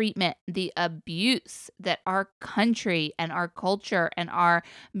mistreatment, the abuse that our country and our culture and our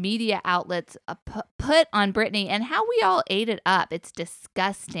media outlets put on Britney, and how we all ate it up. It's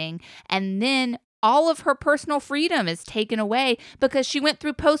disgusting. And then all of her personal freedom is taken away because she went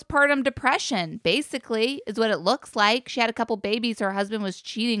through postpartum depression, basically, is what it looks like. She had a couple babies. Her husband was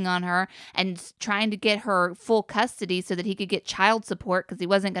cheating on her and trying to get her full custody so that he could get child support because he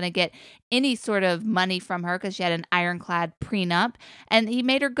wasn't going to get any sort of money from her because she had an ironclad prenup. And he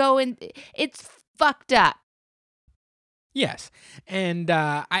made her go, and it's fucked up. Yes. And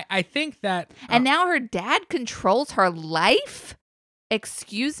I think that... And now her dad controls her life?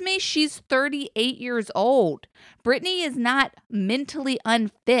 Excuse me? She's 38 years old. Britney is not mentally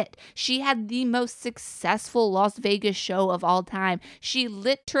unfit. She had the most successful Las Vegas show of all time. She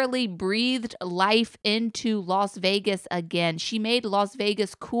literally breathed life into Las Vegas again. She made Las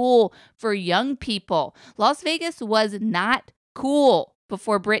Vegas cool for young people. Las Vegas was not cool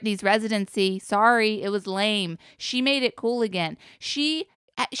before Britney's residency. Sorry, it was lame. She made it cool again. She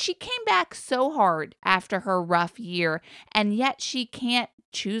came back so hard after her rough year, and yet she can't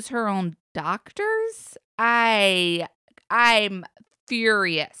choose her own doctors? I'm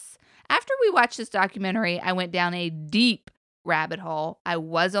furious. After we watched this documentary, I went down a deep rabbit hole. I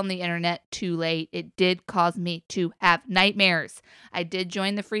was on the internet too late. It did cause me to have nightmares. I did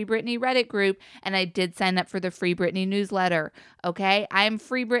join the Free Britney Reddit group, and I did sign up for the Free Britney newsletter. Okay? I am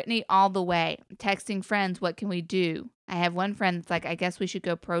Free Britney all the way. Texting friends, what can we do? I have one friend that's like, I guess we should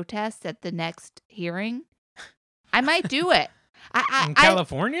go protest at the next hearing. I might do it. In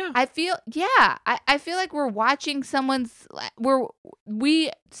California? I feel like we're watching such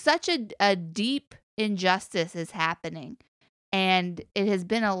a deep injustice is happening. And it has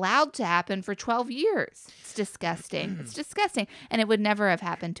been allowed to happen for 12 years. It's disgusting. It's disgusting. And it would never have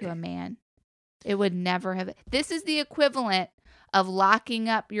happened to a man. It would never have. This is the equivalent of locking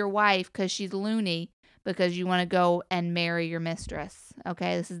up your wife because she's loony because you want to go and marry your mistress.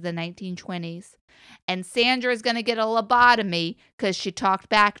 Okay, this is the 1920s. And Sandra is going to get a lobotomy because she talked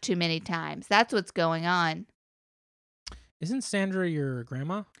back too many times. That's what's going on. Isn't Sandra your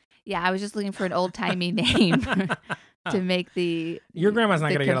grandma? Yeah, I was just looking for an old-timey name to make the Your grandma's not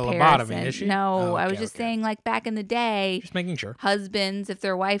going to get a lobotomy, is she? No, I was just saying, like, back in the day, just making sure. Husbands, if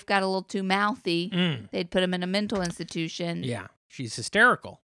their wife got a little too mouthy, they'd put them in a mental institution. Yeah, she's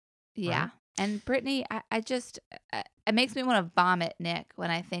hysterical. Yeah. Right? And Britney, it makes me want to vomit, Nick, when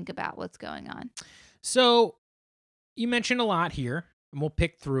I think about what's going on. So you mentioned a lot here, and we'll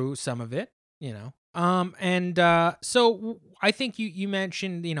pick through some of it, So I think you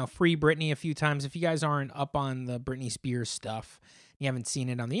mentioned, Free Britney a few times. If you guys aren't up on the Britney Spears stuff, you haven't seen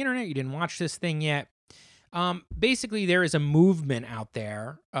it on the internet, you didn't watch this thing yet. Basically, there is a movement out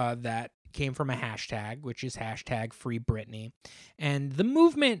there that came from a hashtag, which is hashtag Free Britney. And the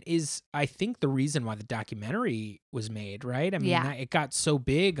movement is, I think, the reason why the documentary was made, right? I mean, It got so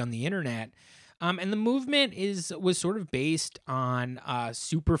big on the internet. And the movement was sort of based on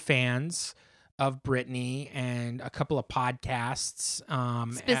super fans of Britney and a couple of podcasts.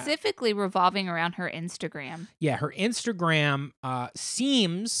 Specifically revolving around her Instagram. Yeah, her Instagram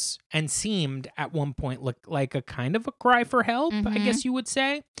seemed at one point like a kind of a cry for help, I guess you would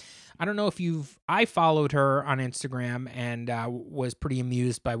say. I don't know if I followed her on Instagram and was pretty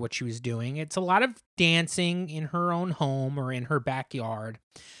amused by what she was doing. It's a lot of dancing in her own home or in her backyard.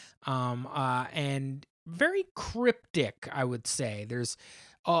 And very cryptic, I would say.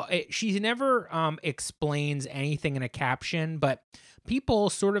 She never explains anything in a caption, but people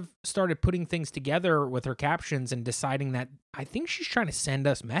sort of started putting things together with her captions and deciding that I think she's trying to send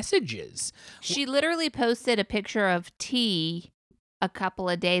us messages. She literally posted a picture of tea a couple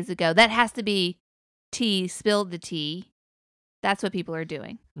of days ago. That has to be tea, spilled the tea. That's what people are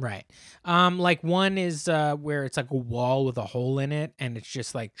doing. Right. Like one is where it's like a wall with a hole in it, and it's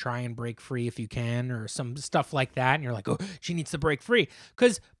just like try and break free if you can, or some stuff like that. And you're like, oh, she needs to break free.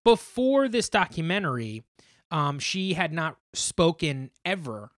 Because before this documentary, she had not spoken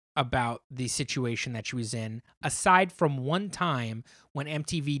ever about the situation that she was in, aside from one time when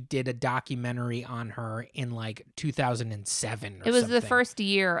MTV did a documentary on her in like 2007 or It was the something. first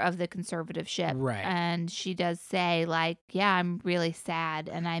year of the conservatorship. Right. And she does say, like, yeah, I'm really sad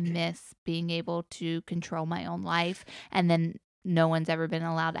and I miss being able to control my own life. And then no one's ever been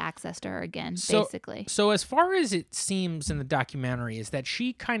allowed access to her again, basically. So as far as it seems in the documentary is that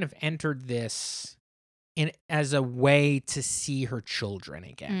she kind of entered this in as a way to see her children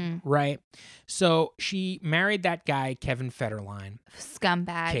again, right? So she married that guy, Kevin Federline.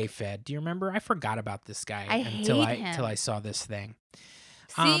 Scumbag. K-Fed. Do you remember? I forgot about this guy until I saw this thing.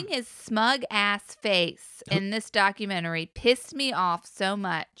 Seeing his smug ass face in this documentary pissed me off so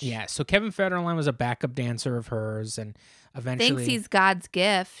much. Yeah, so Kevin Federline was a backup dancer of hers, and eventually thinks he's God's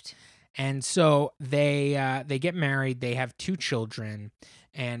gift. And so they get married. They have 2 children,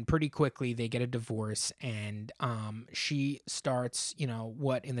 and pretty quickly they get a divorce. And she starts,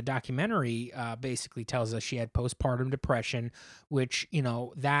 what in the documentary basically tells us she had postpartum depression, which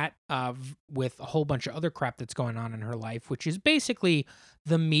that with a whole bunch of other crap that's going on in her life, which is basically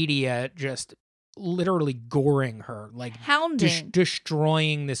the media just literally goring her, like hounding,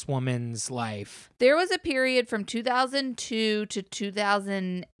 destroying this woman's life. There was a period from 2002 to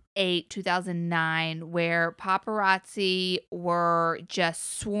 2009 where paparazzi were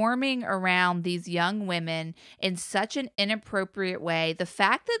just swarming around these young women in such an inappropriate way. The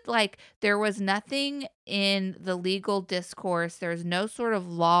fact that like there was nothing in the legal discourse, there's no sort of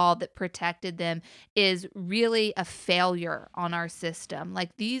law that protected them, is really a failure on our system.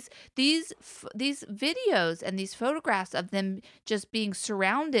 Like these videos and these photographs of them just being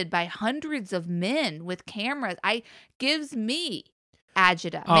surrounded by hundreds of men with cameras, gives me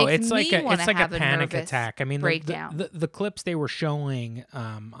agita. Oh, Makes it's like me a panic nervous attack. I mean, breakdown. the clips they were showing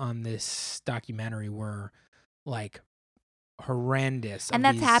on this documentary were like horrendous. And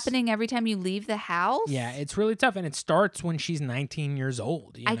that's happening every time you leave the house? Yeah, it's really tough. And it starts when she's 19 years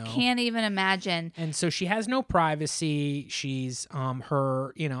old. I can't even imagine. And so she has no privacy. She's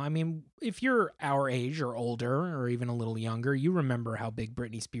her, I mean, if you're our age or older or even a little younger, you remember how big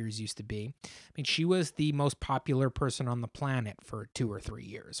Britney Spears used to be. I mean, she was the most popular person on the planet for 2 or 3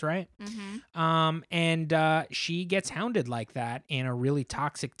 years, right? Mm-hmm. And she gets hounded like that in a really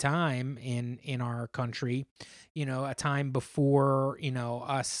toxic time in our country. A time before,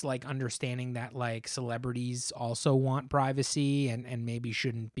 us like understanding that like celebrities also want privacy and maybe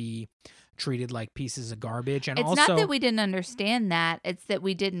shouldn't be treated like pieces of garbage. And it's also, not that we didn't understand that, it's that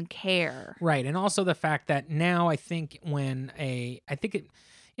we didn't care. Right. And also the fact that now I think maybe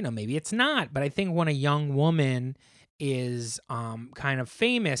it's not, but I think when a young woman is kind of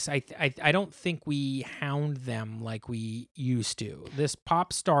famous, I don't think we hound them like we used to. This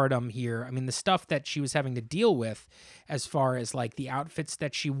pop stardom here, I mean, the stuff that she was having to deal with as far as like the outfits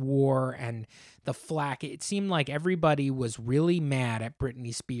that she wore and the flack, it seemed like everybody was really mad at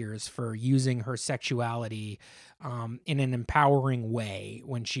Britney Spears for using her sexuality in an empowering way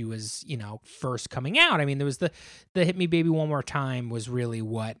when she was, first coming out. I mean, there was the Hit Me Baby One More Time was really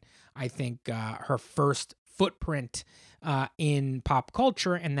what I think her first footprint in pop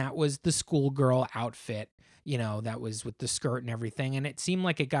culture, and that was the schoolgirl outfit, that was with the skirt and everything. And it seemed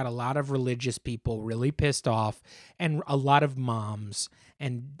like it got a lot of religious people really pissed off, and a lot of moms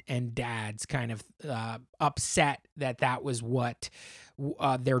and dads kind of upset that was what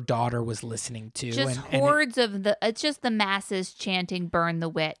their daughter was listening to. Just hordes it's just the masses chanting "Burn the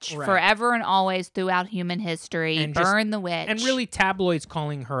witch" Right. forever and always throughout human history. And burn the witch, and really tabloids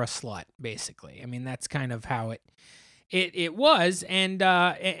calling her a slut. Basically, I mean that's kind of how it was,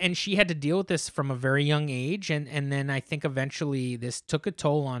 and she had to deal with this from a very young age, and then I think eventually this took a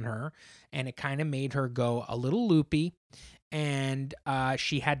toll on her, and it kind of made her go a little loopy. And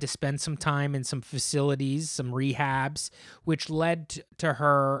she had to spend some time in some facilities, some rehabs, which led to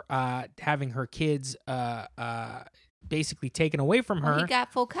her having her kids basically taken away from her. He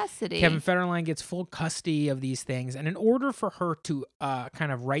got full custody. Kevin Federline gets full custody of these things. And in order for her to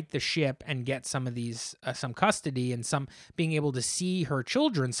kind of right the ship and get some of these, some custody and some being able to see her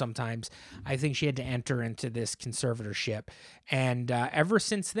children sometimes, I think she had to enter into this conservatorship. And ever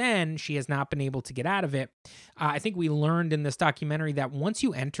since then, she has not been able to get out of it. I think we learned in this documentary that once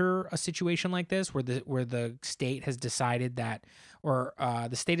you enter a situation like this, where the state has decided that, or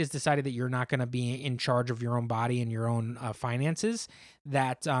the state has decided that you're not going to be in charge of your own body and your own finances,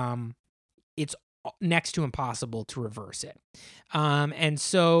 that it's next to impossible to reverse it. And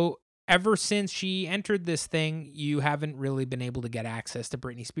so ever since she entered this thing, you haven't really been able to get access to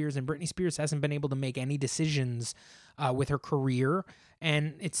Britney Spears, and Britney Spears hasn't been able to make any decisions with her career,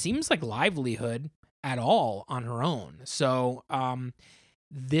 and it seems like livelihood at all on her own. So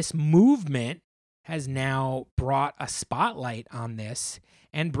this movement has now brought a spotlight on this,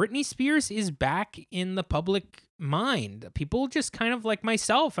 and Britney Spears is back in the public mind. People just kind of like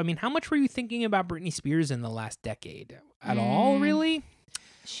myself. I mean, how much were you thinking about Britney Spears in the last decade? At all, really?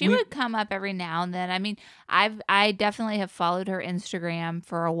 She would come up every now and then. I mean, I definitely have followed her Instagram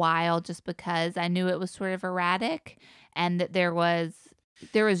for a while just because I knew it was sort of erratic and that there was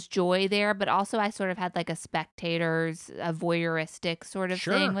joy there, but also I sort of had like a voyeuristic sort of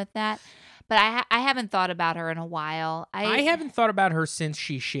thing with that. But I haven't thought about her in a while. I haven't thought about her since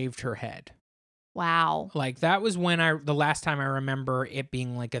she shaved her head. Wow. Like that was when the last time I remember it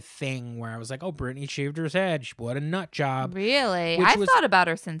being like a thing where I was like, oh, Britney shaved her head. What a nut job. Really? I've thought about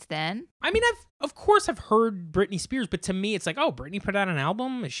her since then. I mean, of course I've heard Britney Spears, but to me it's like, oh, Britney put out an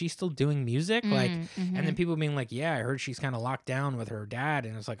album. Is she still doing music? And then people being like, yeah, I heard she's kind of locked down with her dad.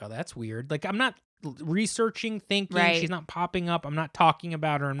 And it's like, oh, that's weird. Like I'm not researching, thinking. She's not popping up. I'm not talking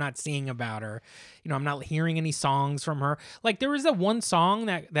about her. I'm not seeing about her. I'm not hearing any songs from her. Like there was that one song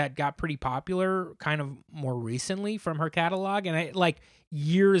that got pretty popular kind of more recently from her catalog, and I like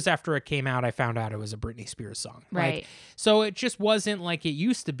years after it came out, I found out it was a Britney Spears song. Right. So it just wasn't like it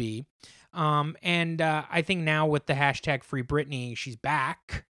used to be. And I think now with the hashtag Free Britney, she's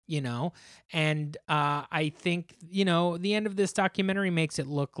back. And I think, the end of this documentary makes it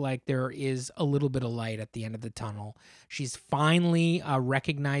look like there is a little bit of light at the end of the tunnel. She's finally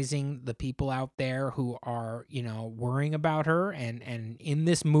recognizing the people out there who are, worrying about her and in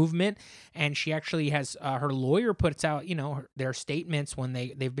this movement. And she actually has her lawyer puts out, their statements when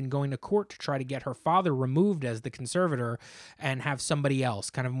they've been going to court to try to get her father removed as the conservator and have somebody else,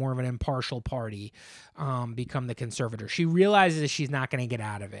 kind of more of an impartial party, become the conservator. She realizes she's not going to get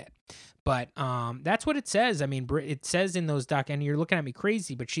out of it. But that's what it says. I mean, it says in those and you're looking at me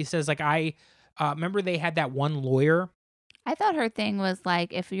crazy, but she says, like, I remember they had that one lawyer. I thought her thing was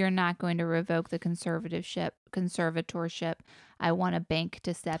like, if you're not going to revoke the conservatorship, I want a bank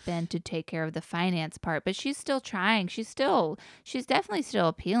to step in to take care of the finance part. But she's still trying. She's definitely still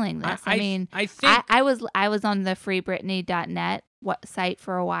appealing this. I mean, I think I was on the freebritney.net site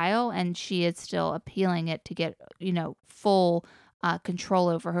for a while, and she is still appealing it to get, full control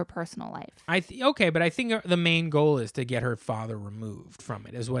over her personal life. But I think the main goal is to get her father removed from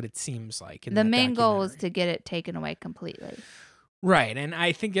it, is what it seems like. The main goal is to get it taken away completely. Right, and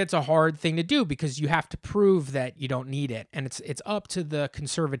I think it's a hard thing to do because you have to prove that you don't need it, and it's up to the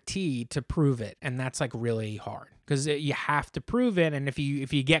conservatee to prove it, and that's like really hard because you have to prove it, and if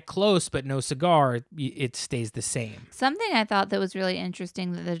you get close but no cigar, it stays the same. Something I thought that was really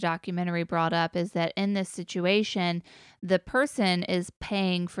interesting that the documentary brought up is that in this situation, the person is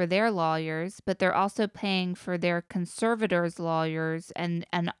paying for their lawyers, but they're also paying for their conservators' lawyers, and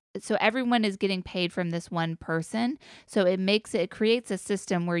so everyone is getting paid from this one person. So it creates a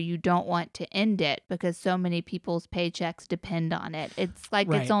system where you don't want to end it because so many people's paychecks depend on it. It's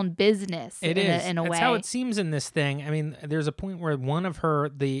like its own business. In a way. That's how it seems in this thing. I mean, there's a point where one of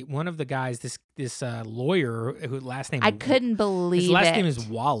the guys, this lawyer whose last name I couldn't believe his last name is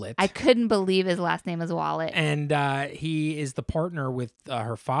Wallet. I couldn't believe his last name is Wallet. And he is the partner with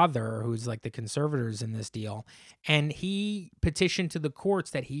her father, who's like the conservators in this deal. And he petitioned to the courts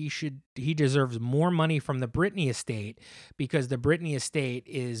that he deserves more money from the Britney estate because the Britney estate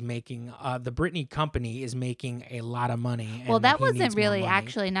is making the Britney company is making a lot of money. Well, that wasn't really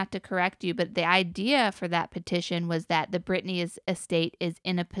actually, not to correct you, but the idea for that petition was that the Britney estate is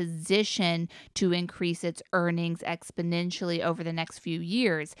in a position to increase its earnings exponentially over the next few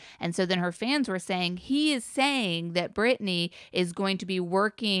years. And so then her fans were saying, he is saying that Britney is going to be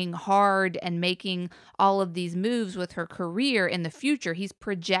working hard and making all of these moves with her career in the future. He's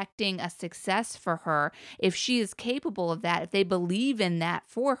projecting a success for her. If she is capable of that, if they believe in that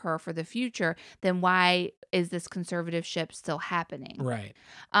for her for the future, then why is this conservatorship still happening? Right.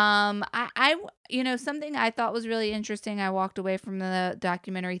 I something I thought was really interesting, I walked away from the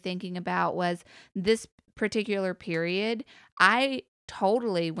documentary thinking about was this particular period. I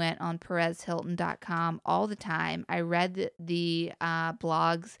totally went on PerezHilton.com all the time. I read the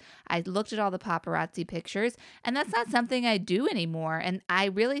blogs. I looked at all the paparazzi pictures, and that's not something I do anymore. And I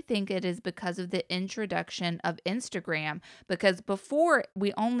really think it is because of the introduction of Instagram, because before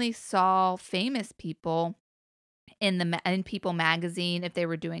we only saw famous people in People magazine if they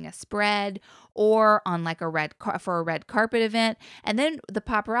were doing a spread or on like for a red carpet event. And then the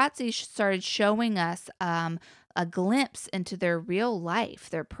paparazzi started showing us a glimpse into their real life,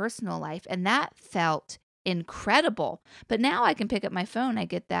 their personal life, and that felt incredible. But now I can pick up my phone. I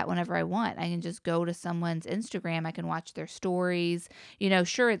get that whenever I want. I can just go to someone's Instagram. I can watch their stories.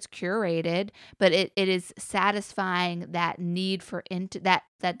 Sure, it's curated, but it is satisfying that need for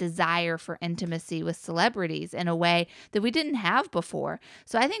that desire for intimacy with celebrities in a way that we didn't have before.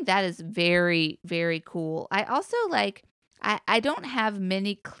 So I think that is very, very cool. I also I don't have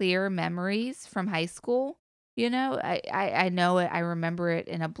many clear memories from high school. I know it. I remember it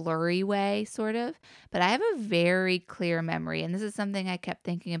in a blurry way, sort of, but I have a very clear memory. And this is something I kept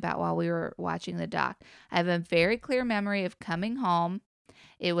thinking about while we were watching the doc. I have a very clear memory of coming home.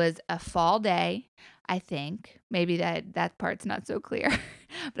 It was a fall day, I think. Maybe that part's not so clear.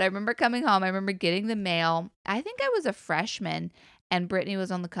 But I remember coming home. I remember getting the mail. I think I was a freshman and Britney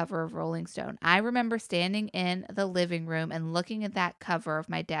was on the cover of Rolling Stone. I remember standing in the living room and looking at that cover of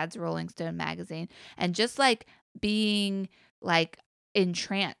my dad's Rolling Stone magazine and just being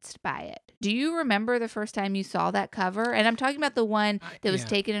entranced by it. Do you remember the first time you saw that cover? And I'm talking about the one that was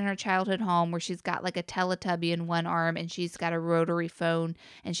taken in her childhood home where she's got like a Teletubby in one arm and she's got a rotary phone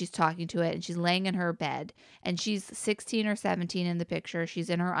and she's talking to it and she's laying in her bed and she's 16 or 17 in the picture. She's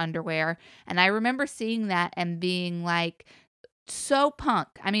in her underwear. And I remember seeing that and being so punk.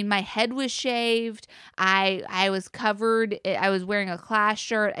 I mean, my head was shaved. I was covered. I was wearing a Clash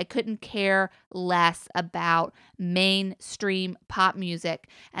shirt. I couldn't care less about mainstream pop music.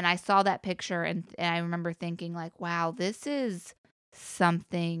 And I saw that picture and I remember thinking wow, this is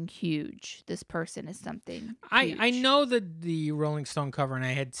something huge. This person is something huge. I know the Rolling Stone cover and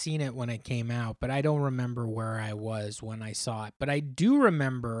I had seen it when it came out, but I don't remember where I was when I saw it. But I do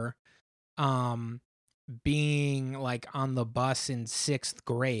remember being on the bus in 6th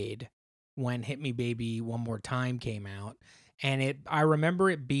grade when Hit Me Baby One More Time came out, and I remember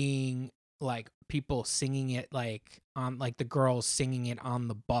it being people singing it on the girls singing it on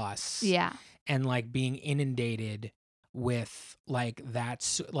the bus, yeah, and being inundated with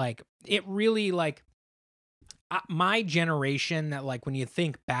that's it really my generation, that when you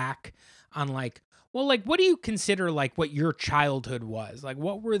think back on well, what do you consider what your childhood was?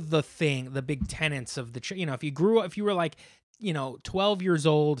 What were the big tenets of if you grew up, if you were 12 years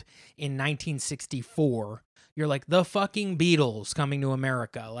old in 1964, you're the fucking Beatles coming to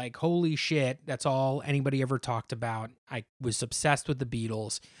America. Holy shit, that's all anybody ever talked about. I was obsessed with the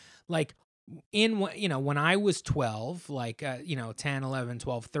Beatles. When I was 12, 10, 11,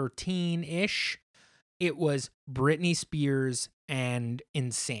 12, 13-ish, it was Britney Spears and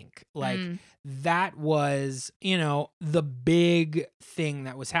NSYNC. That was, the big thing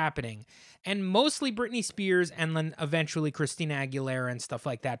that was happening. And mostly Britney Spears and then eventually Christina Aguilera and stuff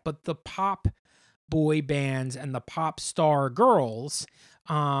like that. But the pop boy bands and the pop star girls,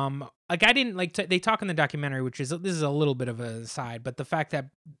 I didn't they talk in the documentary, this is a little bit of a aside, but the fact that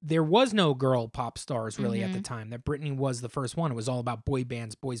there was no girl pop stars really at the time, that Britney was the first one. It was all about boy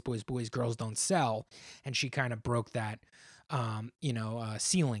bands, boys, boys, boys, girls don't sell. And she kind of broke that,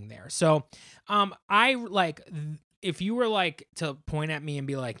 ceiling there. So, if you were to point at me and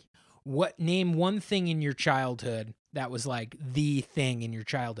be name one thing in your childhood that was the thing in your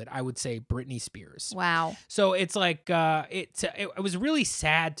childhood, I would say Britney Spears. Wow. So it's it was really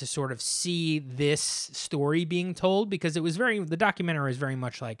sad to sort of see this story being told, because the documentary is very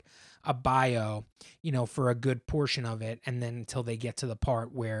much a bio, for a good portion of it. And then until they get to the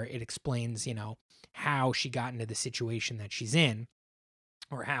part where it explains, how she got into the situation that she's in,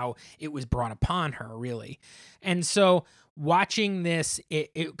 or how it was brought upon her, really. And so watching this,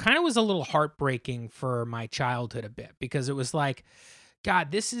 it kind of was a little heartbreaking for my childhood a bit, because it was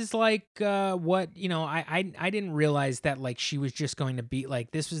God, this is what, I didn't realize that she was just going to be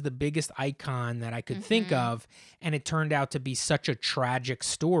this was the biggest icon that I could think of. And it turned out to be such a tragic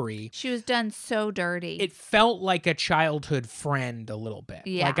story. She was done so dirty. It felt like a childhood friend a little bit.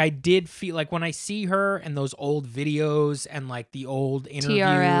 Yeah. I did feel when I see her and those old videos and the old interviews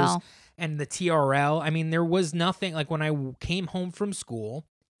TRL. and the TRL. I mean, there was nothing when I came home from school,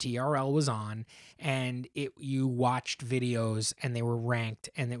 TRL was on, and you watched videos and they were ranked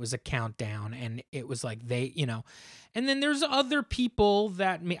and it was a countdown, and it was they, and then there's other people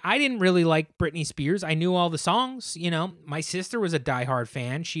that I didn't really like Britney Spears. I knew all the songs, my sister was a diehard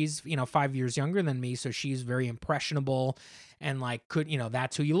fan. She's, 5 years younger than me, so she's very impressionable and like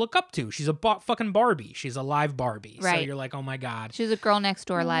that's who you look up to. She's a fucking Barbie. She's a live Barbie. So Right. you're like, oh my God. She's a girl next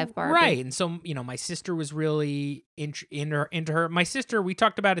door live Barbie. Right. And so, my sister was really into her. My sister, we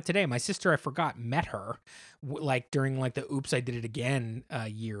talked about it today. My sister, I forgot, met her like during like the Oops, I Did It Again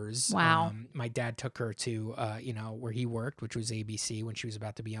years. Wow. My dad took her to, where he worked, which was ABC, when she was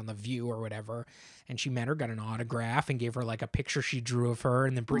about to be on The View or whatever. And she met her, got an autograph, and gave her like a picture she drew of her.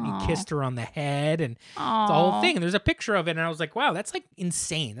 And then Brittany Aw. kissed her on the head, and Aw. the whole thing. And there's a picture of it. And I was like, wow, that's like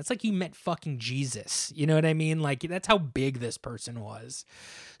insane. That's like you met fucking Jesus. You know what I mean? Like, that's how big this person was.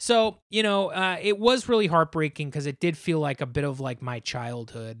 So, it was really heartbreaking because it did feel like a bit of like my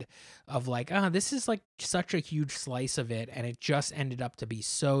childhood of like, this is like such a huge slice of it. And it just ended up to be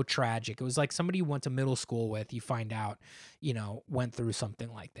so tragic. It was like somebody you went to middle school with, you find out, went through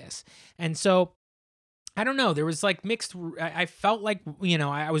something like this. And so, I don't know. There was like mixed. I felt like,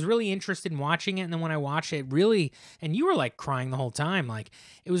 I was really interested in watching it. And then when I watched it, really, and you were like crying the whole time, like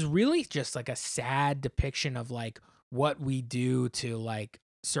it was really just like a sad depiction of like what we do to like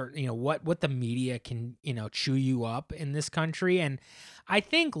certain, what the media can, chew you up in this country. And I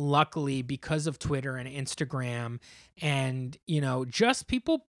think luckily because of Twitter and Instagram and, just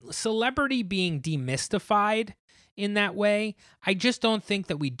celebrity being demystified in that way, I just don't think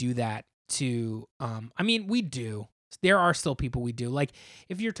that we do that to we do. There are still people we do. Like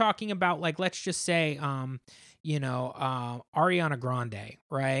if you're talking about like, let's just say Ariana Grande,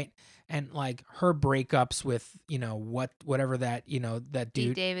 right? And like her breakups with whatever that that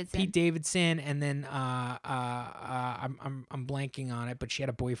dude Pete Davidson, and then I'm blanking on it, but she had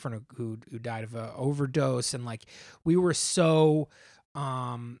a boyfriend who died of a overdose, and like we were so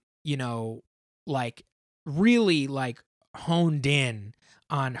like really like honed in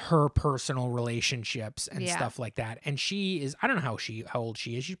on her personal relationships and stuff like that. And she is, I don't know how old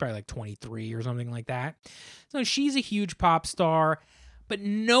she is. She's probably like 23 or something like that. So she's a huge pop star, but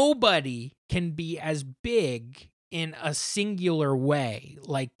nobody can be as big in a singular way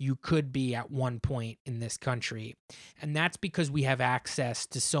like you could be at one point in this country. And that's because we have access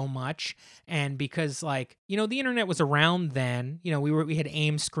to so much, and because like, the internet was around then. We had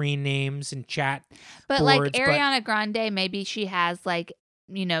AIM screen names and chat but boards, like Ariana Grande, maybe she has like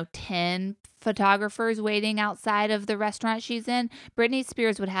 10 photographers waiting outside of the restaurant she's in. Britney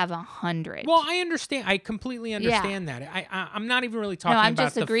Spears would have 100. Well, I understand. I completely understand that. I'm not even really talking about. No, I'm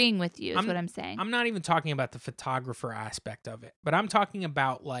just agreeing with you. Is what I'm saying. I'm not even talking about the photographer aspect of it, but I'm talking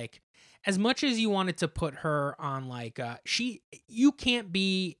about like, as much as you wanted to put her on like, you can't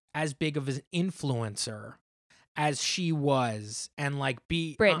be as big of an influencer as she was and like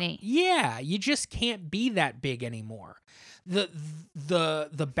be Britney. You just can't be that big anymore.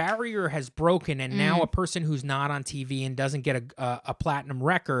 The barrier has broken, and now a person who's not on TV and doesn't get a platinum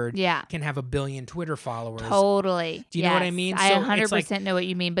record can have 1 billion Twitter followers. Totally. Do you know what I mean? I 100% know what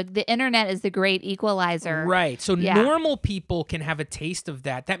you mean, but the internet is the great equalizer. Right. So normal people can have a taste of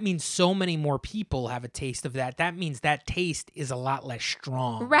that. That means so many more people have a taste of that. That means that taste is a lot less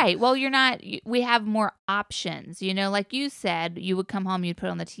strong. Right. Well, we have more options. Like you said, you would come home, you'd put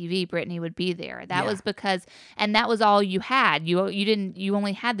on the TV, Britney would be there. That was because, and that was all you had. You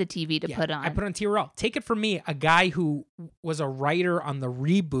only had the TV to put on. I put on TRL. Take it from me, a guy who was a writer on the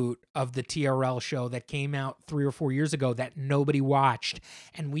reboot of the TRL show that came out 3 or 4 years ago that nobody watched.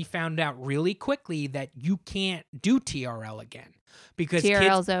 And we found out really quickly that you can't do TRL again. Because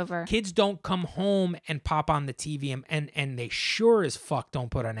TRL's over. Kids don't come home and pop on the TV, and they sure as fuck don't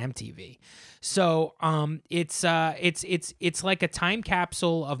put on MTV. So it's like a time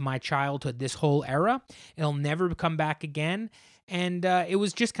capsule of my childhood, this whole era. It'll never come back again. And it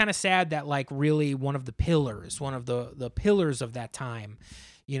was just kind of sad that like really one of the pillars of that time,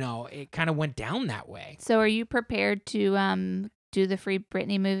 it kind of went down that way. So are you prepared to do the Free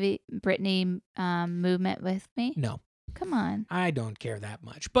Britney movement with me? No. Come on. I don't care that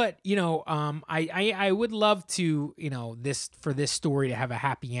much. But, I would love to, for this story to have a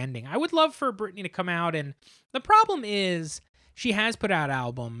happy ending. I would love for Britney to come out, and the problem is she has put out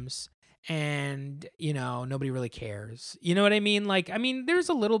albums and, nobody really cares. You know what I mean? Like, there's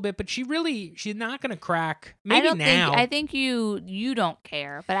a little bit, but she's not going to crack. I think you don't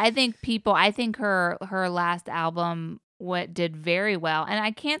care, but I think her last album did very well. And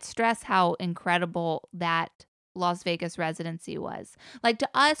I can't stress how incredible that Las Vegas residency was. Like, to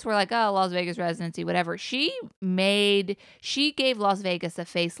us, we're like, oh, Las Vegas residency, whatever. She gave Las Vegas a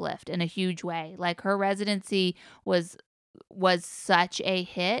facelift in a huge way. Like, her residency was such a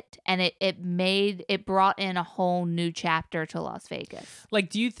hit, and it brought in a whole new chapter to Las Vegas. Like,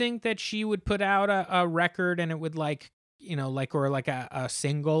 do you think that she would put out a record and it would like, or like a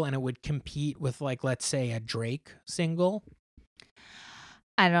single, and it would compete with like, let's say, a Drake single?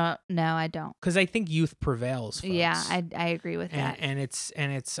 I don't know. I don't. Because I think youth prevails, folks. Yeah, I agree with that. And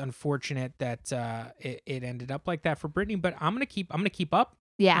it's unfortunate that it ended up like that for Britney. But I'm gonna keep up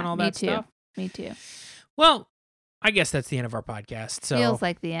Yeah, on all me that too. stuff. Me too. Well, I guess that's the end of our podcast. So Feels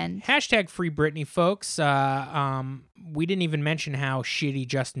like the end. hashtag free Britney, folks. We didn't even mention how shitty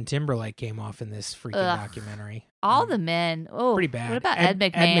Justin Timberlake came off in this freaking documentary. All the men. Oh, pretty bad. What about Ed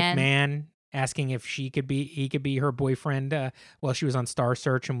McMahon? Ed McMahon asking if he could be her boyfriend while she was on Star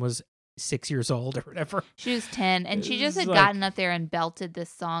Search and was 6 years old or whatever. She was 10, and she just had It's gotten up there and belted this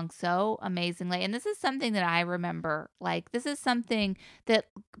song so amazingly. And this is something that I remember. Like, this is something that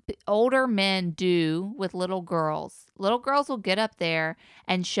older men do with little girls. Little girls will get up there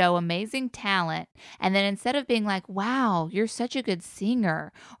and show amazing talent. And then instead of being like, wow, you're such a good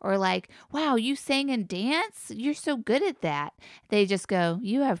singer, or like, wow, you sang and dance, you're so good at that, they just go,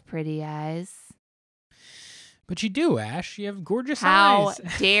 you have pretty eyes. But you do, Ash. You have gorgeous How eyes.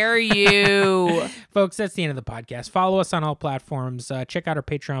 dare you? Folks, that's the end of the podcast. Follow us on all platforms. Check out our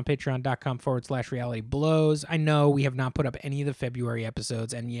Patreon, patreon.com/realityblows. I know we have not put up any of the February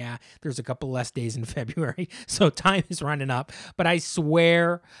episodes, and yeah, there's a couple less days in February, so time is running up. But I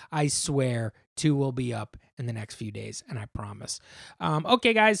swear, 2 will be up in the next few days, and I promise.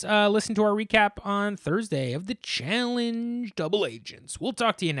 Okay, guys, listen to our recap on Thursday of the Challenge Double Agents. We'll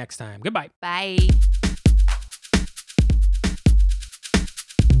talk to you next time. Goodbye. Bye.